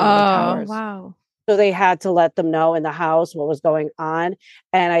 She was in one of the Oh, Oh, towers. wow. So they had to let them know in the house what was going on.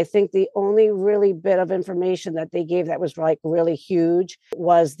 And I think the only really bit of information that they gave that was like really huge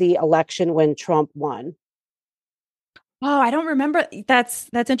was the election when Trump won. Oh, I don't remember. That's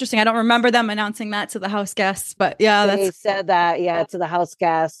interesting. I don't remember them announcing that to the house guests, but yeah, They that's said that, yeah, to the house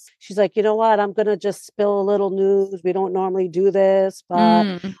guests. She's like, you know what? I'm going to just spill a little news. We don't normally do this, but,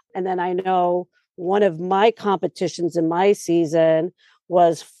 Mm. and then I know one of my competitions in my season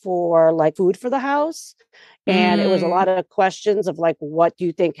was for like food for the house. And it was a lot of questions of like, what do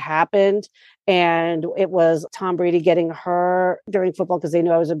you think happened? And it was Tom Brady getting hurt during football because they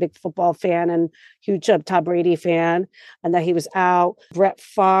knew I was a big football fan and huge Tom Brady fan, and that he was out. Brett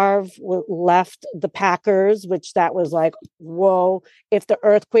Favre left the Packers, which that was like, whoa, if the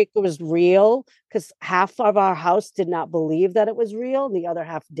earthquake was real, because half of our house did not believe that it was real, and the other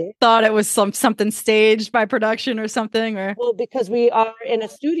half did. Thought it was something staged by production or something, or Well, because we are in a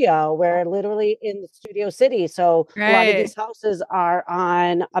studio, we're literally in the Studio City. So a lot of these houses are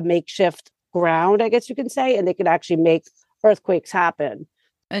on a makeshift ground, I guess you can say, and they could actually make earthquakes happen.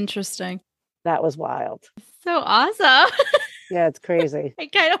 Interesting. That was wild. So awesome. Yeah, it's crazy. I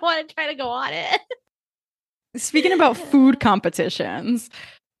kind of want to try to go on it. Speaking about food competitions,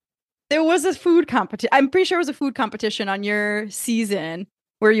 there was a food competition. I'm pretty sure it was a food competition on your season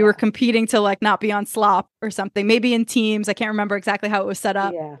where you were competing to like not be on slop or something, maybe in teams. I can't remember exactly how it was set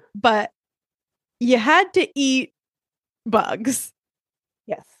up. Yeah. But you had to eat bugs.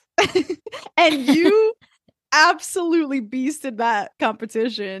 Yes. And you absolutely beasted that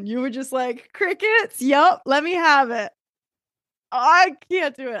competition. You were just like, crickets, yup, let me have it. I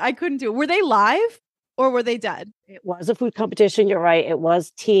can't do it. I couldn't do it. Were they live or were they dead? It was a food competition. You're right. It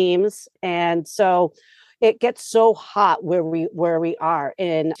was teams. And so it gets so hot where we are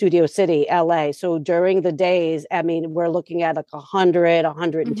in Studio City, LA. So during the days, I mean, we're looking at like 100,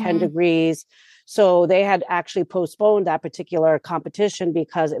 110 degrees. So they had actually postponed that particular competition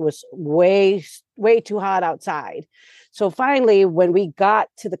because it was way, way too hot outside. So finally, when we got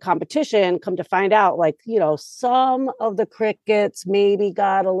to the competition, come to find out, like, some of the crickets maybe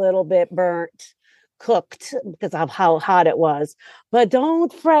got a little bit burnt, cooked because of how hot it was. But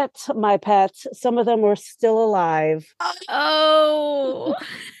don't fret, my pets. Some of them were still alive. Oh.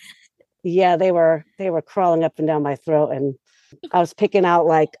 Yeah, they were crawling up and down my throat, and I was picking out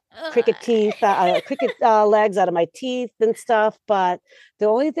like cricket teeth, cricket legs out of my teeth and stuff. But the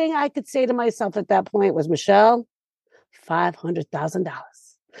only thing I could say to myself at that point was, Michelle, $500,000.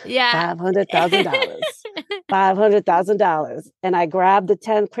 Yeah. $500,000. $500,000. And I grabbed the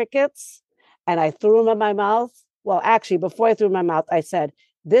 10 crickets and I threw them in my mouth. Well, actually, before I threw them in my mouth, I said,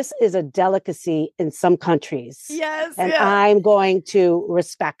 this is a delicacy in some countries. Yes. And I'm going to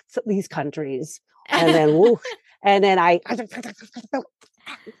respect these countries. And then whoosh, and then I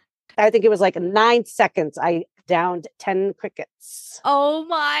think it was like 9 seconds. I downed 10 crickets. Oh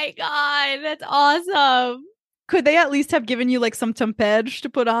my God. That's awesome. Could they at least have given you like some tempeh to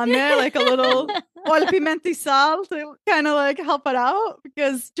put on there, like a little oil pimenta y sal to kind of like help it out?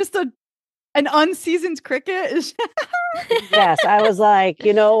 Because just an unseasoned cricket is. Yes, I was like,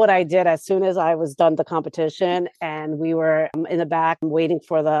 you know what I did as soon as I was done the competition and we were in the back waiting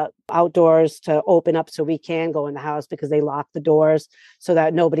for the outdoors to open up so we can go in the house because they lock the doors so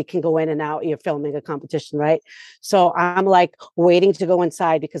that nobody can go in and out. You're filming a competition, right? So I'm like waiting to go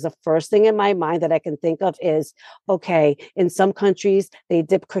inside because the first thing in my mind that I can think of is, okay, in some countries, they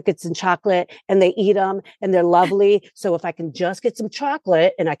dip crickets in chocolate and they eat them and they're lovely. So if I can just get some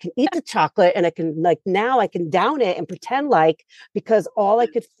chocolate and I can eat the chocolate and I can like, now I can down it and pretend like, because all I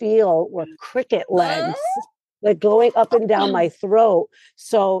could feel were cricket legs like going up and down my throat.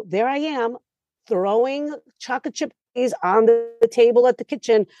 So there I am throwing chocolate chip cookies on the table at the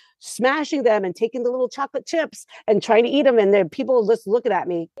kitchen, smashing them and taking the little chocolate chips and trying to eat them. And then people just looking at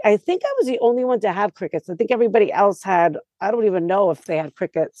me. I think I was the only one to have crickets. I think everybody else had, I don't even know if they had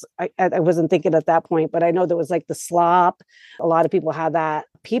crickets. I wasn't thinking at that point, but I know there was like the slop. A lot of people had that.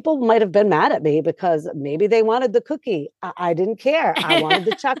 People might have been mad at me because maybe they wanted the cookie. I didn't care. I wanted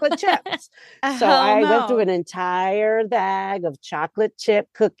the chocolate chips. So I went through an entire bag of chocolate chip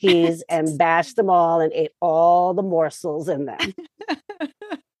cookies and bashed them all and ate all the morsels in them.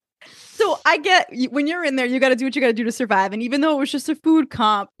 So I get when you're in there, you got to do what you got to do to survive. And even though it was just a food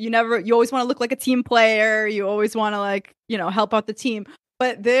comp, you always want to look like a team player. You always want to like, help out the team.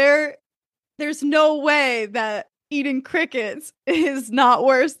 But there's no way that eating crickets is not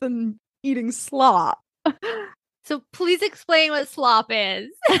worse than eating slop. So please explain what slop is.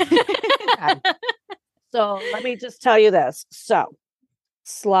 So let me just tell you this. So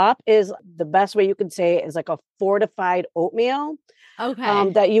slop is the best way you can say it is like a fortified oatmeal.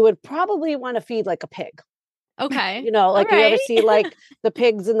 Okay. That you would probably want to feed like a pig. Okay. You ever see like the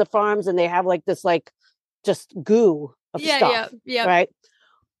pigs in the farms and they have like this like just goo of stuff. Yeah. Right.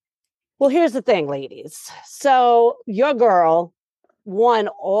 Well, here's the thing, ladies. So your girl won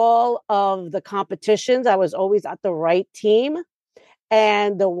all of the competitions. I was always at the right team.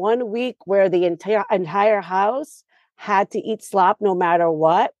 And the 1 week where the entire house had to eat slop no matter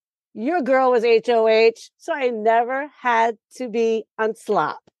what, your girl was HOH, so I never had to be on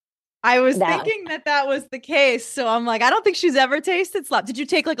slop. I was thinking that was the case. So I'm like, I don't think she's ever tasted slop. Did you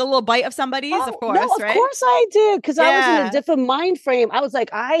take like a little bite of somebody's? Of course, no, right? Of course I did, because I was in a different mind frame. I was like,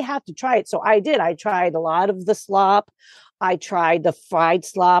 I have to try it. So I did. I tried a lot of the slop. I tried the fried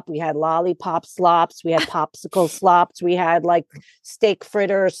slop. We had lollipop slops. We had popsicle slops. We had like steak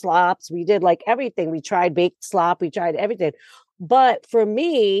fritter slops. We did like everything. We tried baked slop. We tried everything. But for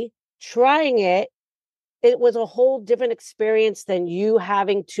me, trying it was a whole different experience than you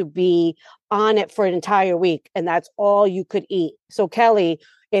having to be on it for an entire week. And that's all you could eat. So Kelly,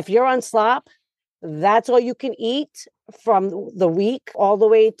 if you're on slop, that's all you can eat from the week all the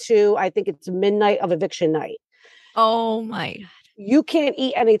way to, I think it's midnight of eviction night. Oh my God. You can't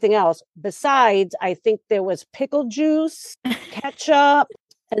eat anything else. Besides, I think there was pickle juice, ketchup,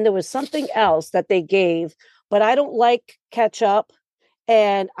 and there was something else that they gave, but I don't like ketchup.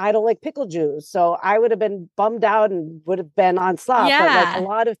 And I don't like pickle juice. So I would have been bummed out and would have been on slop. Yeah. But like a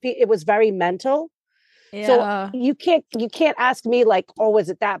lot of people, it was very mental. Yeah. So you can't ask me like, oh, was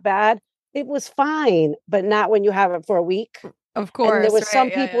it that bad? It was fine, but not when you have it for a week. Of course. And there were some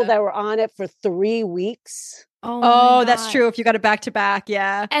people that were on it for 3 weeks. Oh, that's true. If you got it back to back.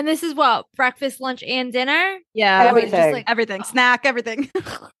 Yeah. And this is what? Breakfast, lunch, and dinner? Yeah. Everything. Just like everything. Snack, everything.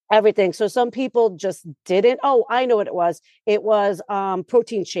 Everything. So some people just didn't. Oh, I know what it was. It was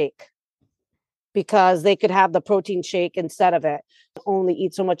protein shake, because they could have the protein shake instead of it. Only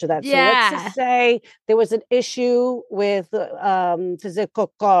eat so much of that. Yeah. So let's just say there was an issue with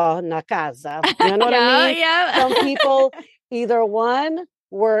physico na casa. You know what I mean? Yeah. Some people, either one,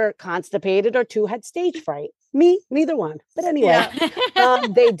 were constipated or two had stage fright. Me, neither one. But anyway,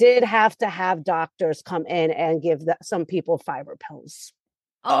 they did have to have doctors come in and give some people fiber pills.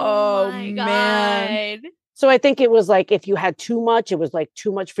 Oh my God. So I think it was like if you had too much, it was like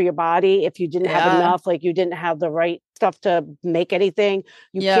too much for your body. If you didn't have enough, like you didn't have the right stuff to make anything.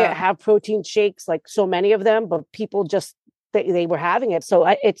 You can't have protein shakes, like so many of them, but people just they were having it. So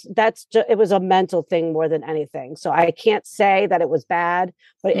it was a mental thing more than anything. So I can't say that it was bad,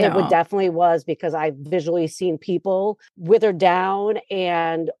 but it would definitely was, because I visually seen people wither down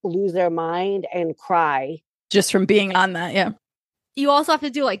and lose their mind and cry just from being on that. Yeah. You also have to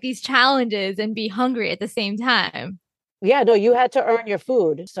do like these challenges and be hungry at the same time. Yeah, no, you had to earn your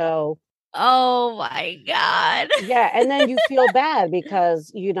food. So oh my God. Yeah. And then you feel bad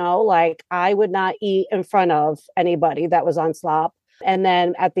because, like I would not eat in front of anybody that was on slop. And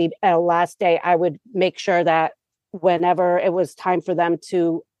then at the last day, I would make sure that whenever it was time for them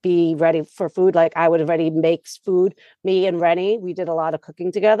to be ready for food, like I would already make food. Me and Rennie, we did a lot of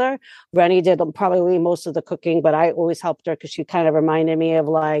cooking together. Rennie did probably most of the cooking, but I always helped her because she kind of reminded me of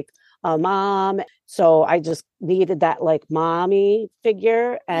like a mom. So I just needed that like mommy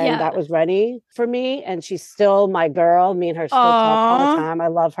figure. And that was Rennie for me. And she's still my girl. Me and her still talk all the time. I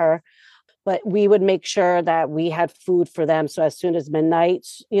love her. But we would make sure that we had food for them. So as soon as midnight,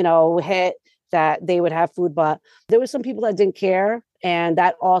 hit, that they would have food. But there were some people that didn't care. And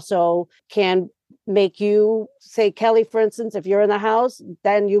that also can make you say, Kelly, for instance, if you're in the house,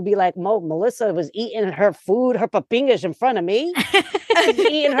 then you'll be like, Melissa was eating her food, her papingas in front of me. She's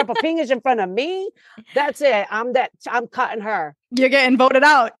eating her papingas in front of me. That's it. I'm cutting her. You're getting voted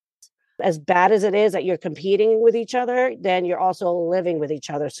out. As bad as it is that you're competing with each other, then you're also living with each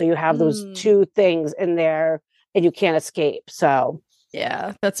other. So you have those two things in there and you can't escape. So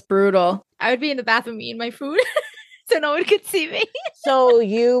yeah, that's brutal. I would be in the bathroom eating my food so no one could see me. So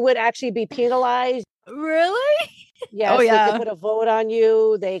you would actually be penalized. Really? Yes, they could put a vote on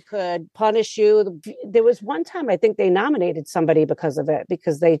you. They could punish you. There was one time I think they nominated somebody because of it,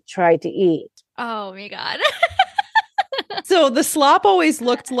 because they tried to eat. Oh my God. So the slop always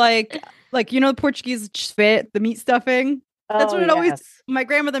looked like the Portuguese chfit, the meat stuffing. That's what it always. My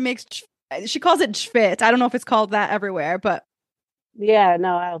grandmother makes. She calls it chfit. I don't know if it's called that everywhere, but yeah,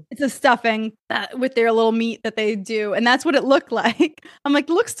 no, it's a stuffing with their little meat that they do, and that's what it looked like. I'm like,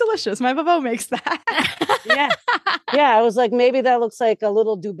 looks delicious. My babo makes that. yeah. I was like, maybe that looks like a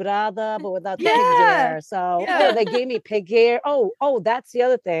little dubrada, but without the pig hair. So they gave me pig hair. Oh, that's the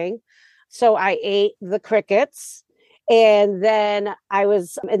other thing. So I ate the crickets. And then I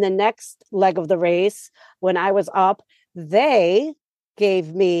was in the next leg of the race. When I was up, they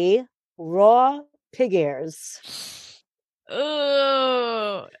gave me raw pig ears.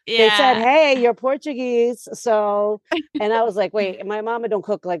 Oh, yeah. They said, hey, you're Portuguese. So, and I was like, wait, my mama don't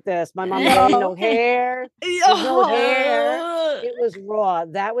cook like this. My mama don't eat no hair. There's no hair. It was raw.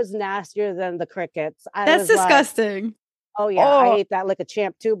 That was nastier than the crickets. That's disgusting. Like, oh, yeah. I ate that like a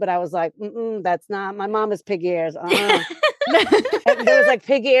champ too, but I was like, that's not my mama's pig ears. And there was like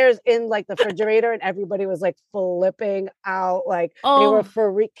pig ears in like the refrigerator, and everybody was like flipping out. Like they were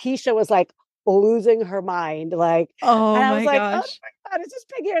Keisha was like losing her mind. Like, oh and I my was like, gosh. oh my God, it's just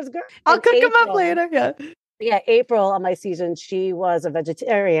pig ears, girl. I'll cook them up later. Yeah. April on my season, she was a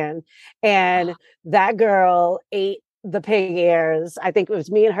vegetarian, and that girl ate the pig ears. I think it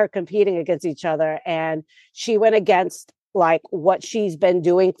was me and her competing against each other, and she went against like what she's been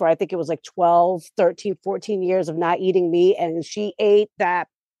doing for, I think it was like 12, 13, 14 years of not eating meat. And she ate that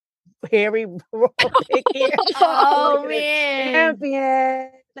hairy raw pig ear. Oh, man.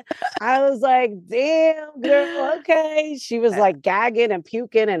 Champion. I was like, damn, girl, okay. She was like gagging and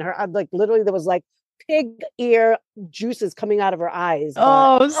puking, and her, like, literally there was like pig ear juices coming out of her eyes.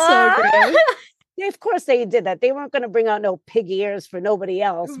 Oh, so good. Yeah, of course they did that. They weren't going to bring out no pig ears for nobody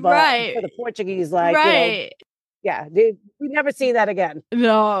else, but for the Portuguese, like, yeah, we never see that again.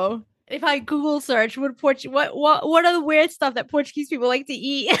 No. If I Google search what are the weird stuff that Portuguese people like to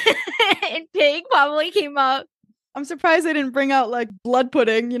eat, and pig probably came up. I'm surprised they didn't bring out like blood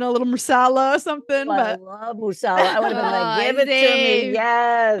pudding, a little mursala or something. Well, but I love mursala. I would have been like, give it to me.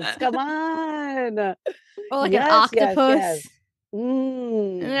 Yes, come on. Or like an octopus. Yes.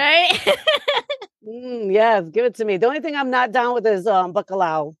 Right? Yes, give it to me. The only thing I'm not down with is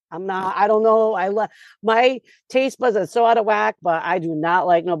bacalao. I don't know. My taste buds are so out of whack, but I do not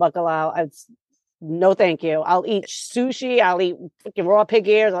like no bacalao. No, thank you. I'll eat sushi. I'll eat freaking raw pig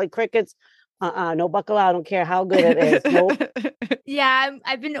ears. I'll eat crickets. No bacalao. I don't care how good it is. Nope. Yeah,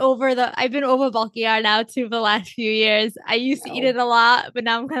 I've been over bacalao now too for the last few years. I used to eat it a lot, but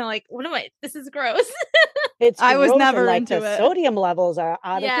now I'm kind of like, this is gross. I was never like into the it. sodium levels are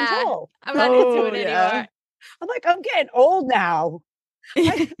out of control. I'm not into it anymore. I'm like, I'm getting old now.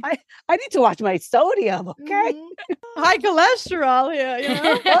 I need to watch my sodium, okay? High cholesterol here,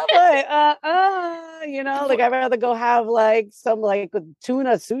 you know? Like I'd rather go have like some like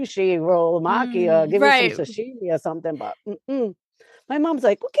tuna sushi roll maki or give me some sashimi or something. But my mom's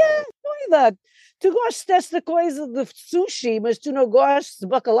like, okay, that tu gostas de coisa de sushi, mas tu não gostas de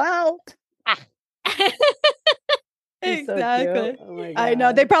bacalhau. Exactly. So oh my God. I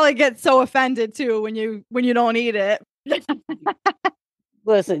know. They probably get so offended too when you don't eat it.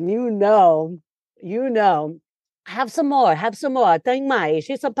 Listen, you know. Have some more. Tem mais.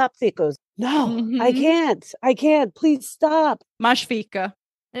 Here's some popsicles. No, I can't. Please stop. Mashfika.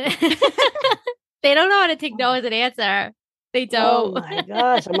 They don't know how to take no as an answer. They don't. Oh my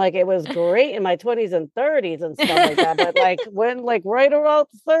gosh. I'm like, it was great in my 20s and 30s and stuff like that. But like when like right around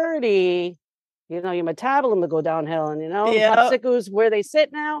 30, your metabolism will go downhill. And popsicles where they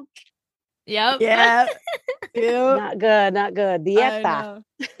sit now. Yep. Yeah. Not good. Dieta.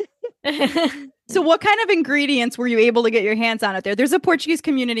 So what kind of ingredients were you able to get your hands on out there? There's a Portuguese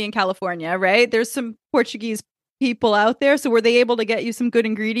community in California, right? There's some Portuguese people out there. So were they able to get you some good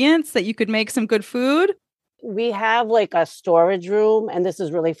ingredients that you could make some good food? We have like a storage room, and this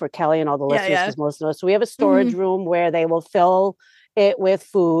is really for Kelly and all the listeners, because most of us. So we have a storage room where they will fill it with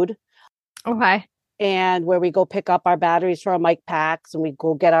food. Okay. And where we go pick up our batteries for our mic packs, and we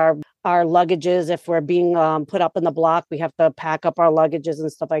go get our luggages. If we're being put up in the block, we have to pack up our luggages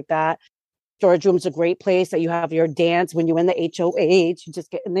and stuff like that. Storage room's a great place that you have your dance when you're in the HOH. You just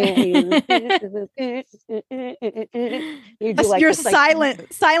get in there. You do like your this, silent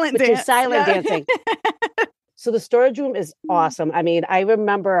dance. Your silent dancing. So the storage room is awesome. I mean, I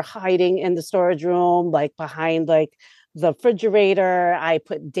remember hiding in the storage room, like behind like the refrigerator. I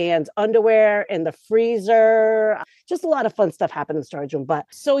put Dan's underwear in the freezer. Just a lot of fun stuff happened in the storage room. But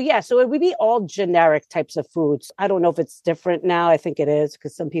so it would be all generic types of foods. I don't know if it's different now. I think it is,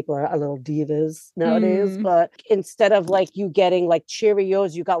 because some people are a little divas nowadays. But instead of like you getting like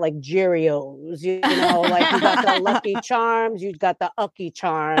Cheerios, you got like Cheerios, like you got the Lucky Charms, you got the Ucky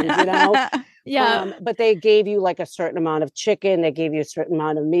Charms, Yeah. But they gave you like a certain amount of chicken. They gave you a certain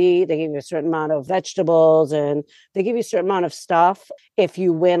amount of meat. They gave you a certain amount of vegetables, and they give you a certain amount of stuff. If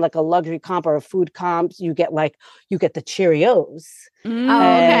you win like a luxury comp or a food comp, you get the Cheerios.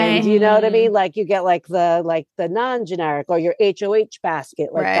 And you know what I mean? Like you get like the non-generic or your HOH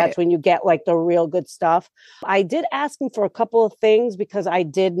basket. Like that's when you get like the real good stuff. I did ask them for a couple of things because I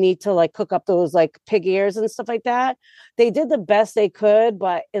did need to like cook up those like pig ears and stuff like that. They did the best they could,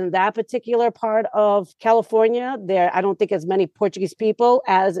 but in that particular part of California, I don't think as many Portuguese people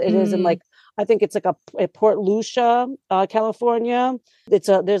as it is in like, I think it's like a Port Lucia, California. There's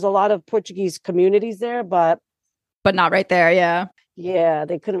a lot of Portuguese communities there, but not right there. Yeah. Yeah,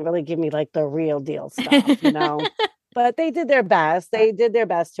 they couldn't really give me like the real deal stuff, But they did their best. They did their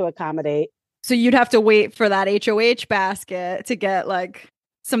best to accommodate. So you'd have to wait for that HOH basket to get like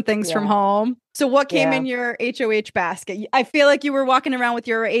some things from home. So what came in your HOH basket? I feel like you were walking around with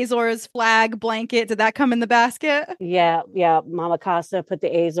your Azores flag blanket. Did that come in the basket? Yeah. Mama Costa put the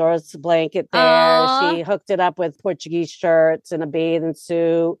Azores blanket there. Aww. She hooked it up with Portuguese shirts and a bathing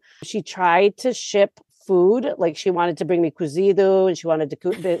suit. She tried to ship food. Like she wanted to bring me cozido, and she wanted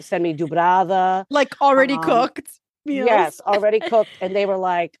to send me dobrada. Like already cooked meals. Yes, already cooked. And they were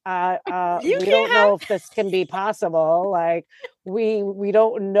like, we don't know if this can be possible. Like we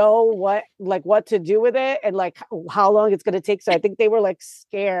don't know what to do with it and like how long it's going to take. So I think they were like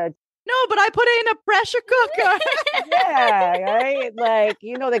scared. No, but I put it in a pressure cooker. Yeah, right? Like,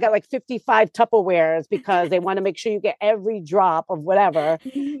 they got like 55 Tupperwares because they want to make sure you get every drop of whatever.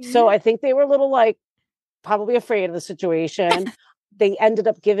 So I think they were a little like probably afraid of the situation. They ended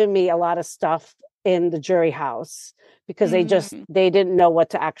up giving me a lot of stuff in the jury house because they didn't know what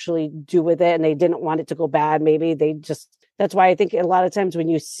to actually do with it, and they didn't want it to go bad. Maybe that's why I think a lot of times when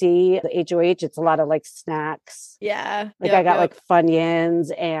you see the HOH, it's a lot of like snacks. Yeah. Like I got like Funyuns,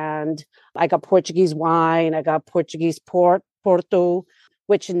 and I got Portuguese wine. I got Portuguese Porto,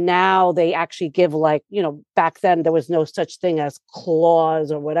 which now they actually give like, back then there was no such thing as claws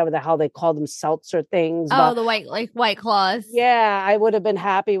or whatever the hell they call them, seltzer things. Oh, the white claws. Yeah, I would have been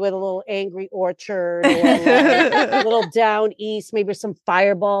happy with a little Angry Orchard or a little Down East, maybe some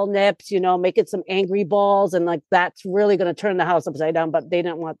Fireball nips, making some angry balls. And like, that's really going to turn the house upside down, but they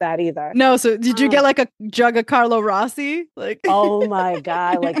didn't want that either. No. So did you get like a jug of Carlo Rossi? Like, oh my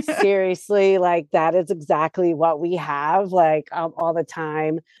God, like seriously, like that is exactly what we have like all the time.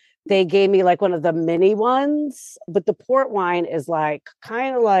 They gave me like one of the mini ones, but the port wine is like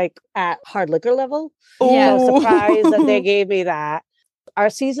kind of like at hard liquor level. Yeah, so surprised that they gave me that. Our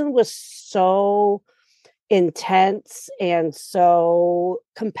season was so intense and so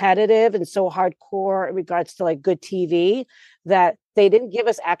competitive and so hardcore in regards to like good TV that they didn't give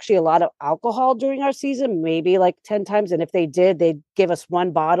us actually a lot of alcohol during our season, maybe like 10 times. And if they did, they'd give us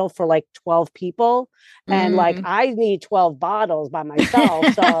one bottle for like 12 people. And like, I need 12 bottles by myself.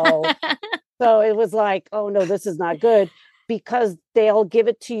 So it was like, oh no, this is not good, because they'll give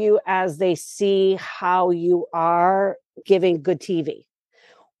it to you as they see how you are giving good TV.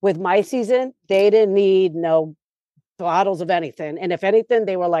 With my season, they didn't need no bottles of anything. And if anything,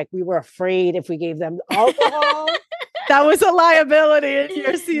 they were like, we were afraid if we gave them alcohol. That was a liability in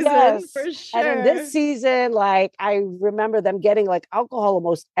your season, for sure. And in this season, like, I remember them getting like alcohol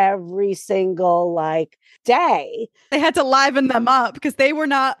almost every single like day. They had to liven them up because they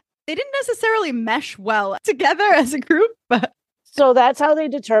didn't necessarily mesh well together as a group, but so that's how they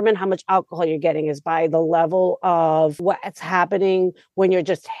determine how much alcohol you're getting, is by the level of what's happening when you're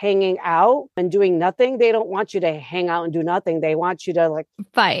just hanging out and doing nothing. They don't want you to hang out and do nothing. They want you to like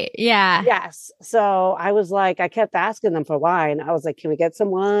fight. Yeah. Yes. So I was like, I kept asking them for wine. I was like, can we get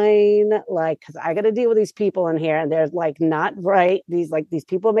some wine? Like, cause I got to deal with these people in here and they're like, not right. These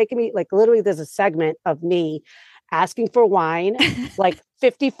people making me like, literally there's a segment of me asking for wine, like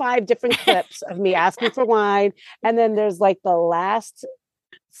 55 different clips of me asking for wine. And then there's like the last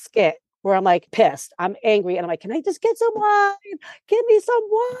skit where I'm like pissed, I'm angry. And I'm like, can I just get some wine? Give me some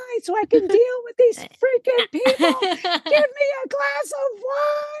wine so I can deal with these freaking people. Give me a glass of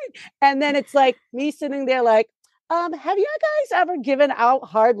wine. And then it's like me sitting there like, have you guys ever given out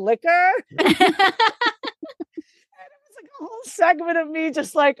hard liquor? Whole segment of me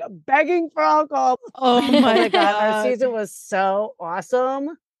just like begging for alcohol. Oh my God. Our season was so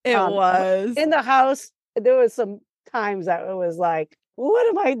awesome. It was. In the house, there was some times that it was like, what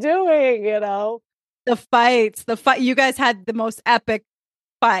am I doing? You know? The fight. You guys had the most epic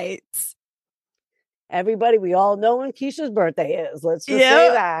fights. Everybody, we all know when Keisha's birthday is. Let's just say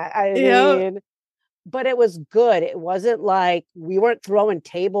that. I mean, but it was good. It wasn't like we weren't throwing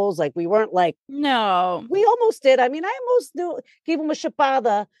tables. Like we weren't like, no, we almost did. I mean, I almost gave him a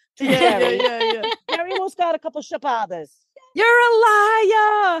chapada to Jerry. Jerry almost got a couple chapadas. You're a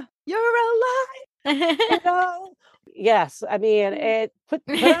liar. You're a liar. You know? Yes. I mean, it put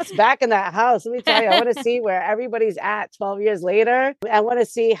us back in that house. Let me tell you, I want to see where everybody's at 12 years later. I want to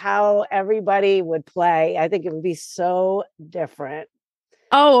see how everybody would play. I think it would be so different.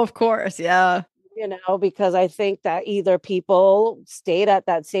 Oh, of course. Yeah. You know, because I think that either people stayed at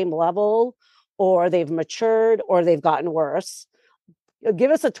that same level or they've matured or they've gotten worse.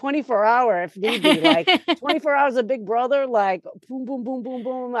 Give us a 24-hour if need be, like 24 hours of Big Brother, like boom, boom, boom, boom,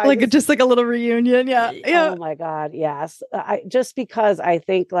 boom. Just like a little reunion. Yeah. Oh my God. Yes. Just because I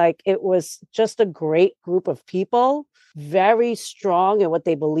think like it was just a great group of people, very strong in what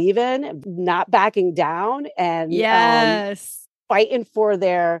they believe in, not backing down and fighting for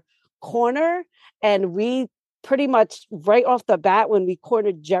their corner. And we pretty much right off the bat, when we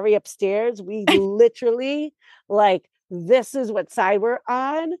cornered Jerry upstairs, we literally like, this is what side we're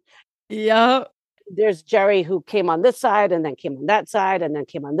on. Yeah. There's Jerry who came on this side and then came on that side and then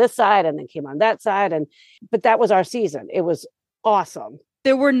came on this side and then came on that side. But that was our season. It was awesome.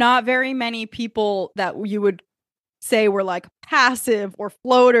 There were not very many people that you would say were like passive or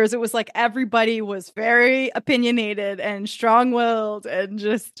floaters. It was like everybody was very opinionated and strong-willed and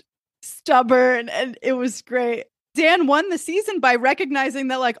just stubborn, and it was great. Dan won the season by recognizing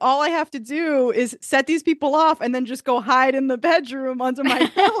that like all I have to do is set these people off and then just go hide in the bedroom under my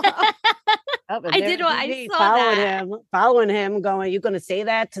pillow. I saw following him going, you're going to say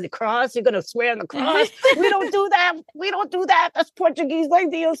that to the cross? You're going to swear on the cross? We don't do that. We don't do that. That's Portuguese. Like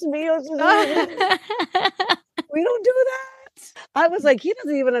Dios mío. We don't do that. I was like, he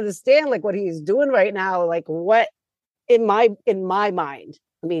doesn't even understand like what he's doing right now. Like what in my mind.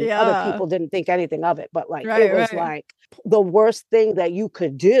 I mean, other people didn't think anything of it, but like it was like the worst thing that you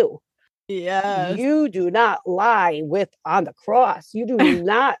could do. Yeah. You do not lie on the cross. You do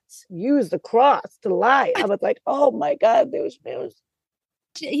not use the cross to lie. I was like, oh my God, there was.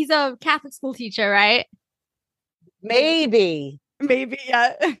 He's a Catholic school teacher, right? Maybe,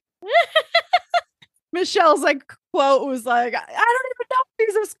 yeah. Michelle's like quote was like, I don't even know if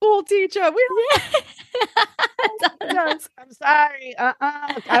he's a school teacher. I'm sorry.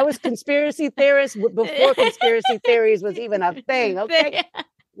 I was conspiracy theorist before conspiracy theories was even a thing. Okay.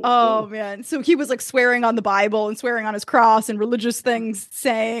 Oh man. So he was like swearing on the Bible and swearing on his cross and religious things,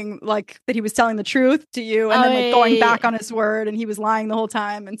 saying like that he was telling the truth to you, and then like going back on his word, and he was lying the whole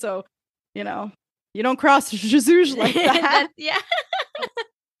time. And so, you know, you don't cross Jesus like that. Yeah.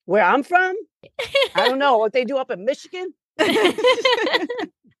 Where I'm from, I don't know what they do up in Michigan.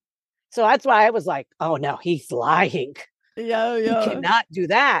 So that's why I was like, oh no, he's lying. Yeah, He cannot do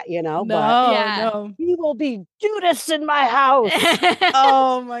that, No, but no. he will be Judas in my house.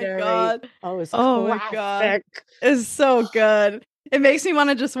 Oh my Very- God. Oh, it's Oh my God. classic. It's so good. It makes me want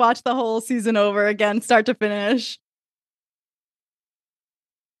to just watch the whole season over again, start to finish.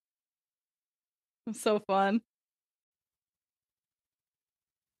 It's so fun.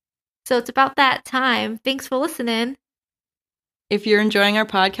 So it's about that time. Thanks for listening. If you're enjoying our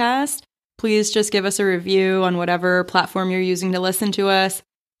podcast, please just give us a review on whatever platform you're using to listen to us.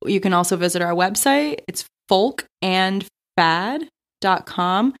 You can also visit our website. It's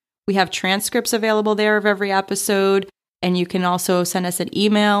folkandfad.com. We have transcripts available there of every episode. And you can also send us an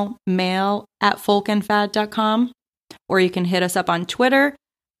email, mail@folkandfad.com. Or you can hit us up on Twitter.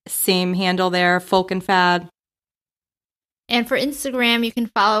 Same handle there, folkandfad. And for Instagram, you can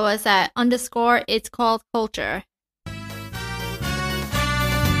follow us at _It's Called Culture.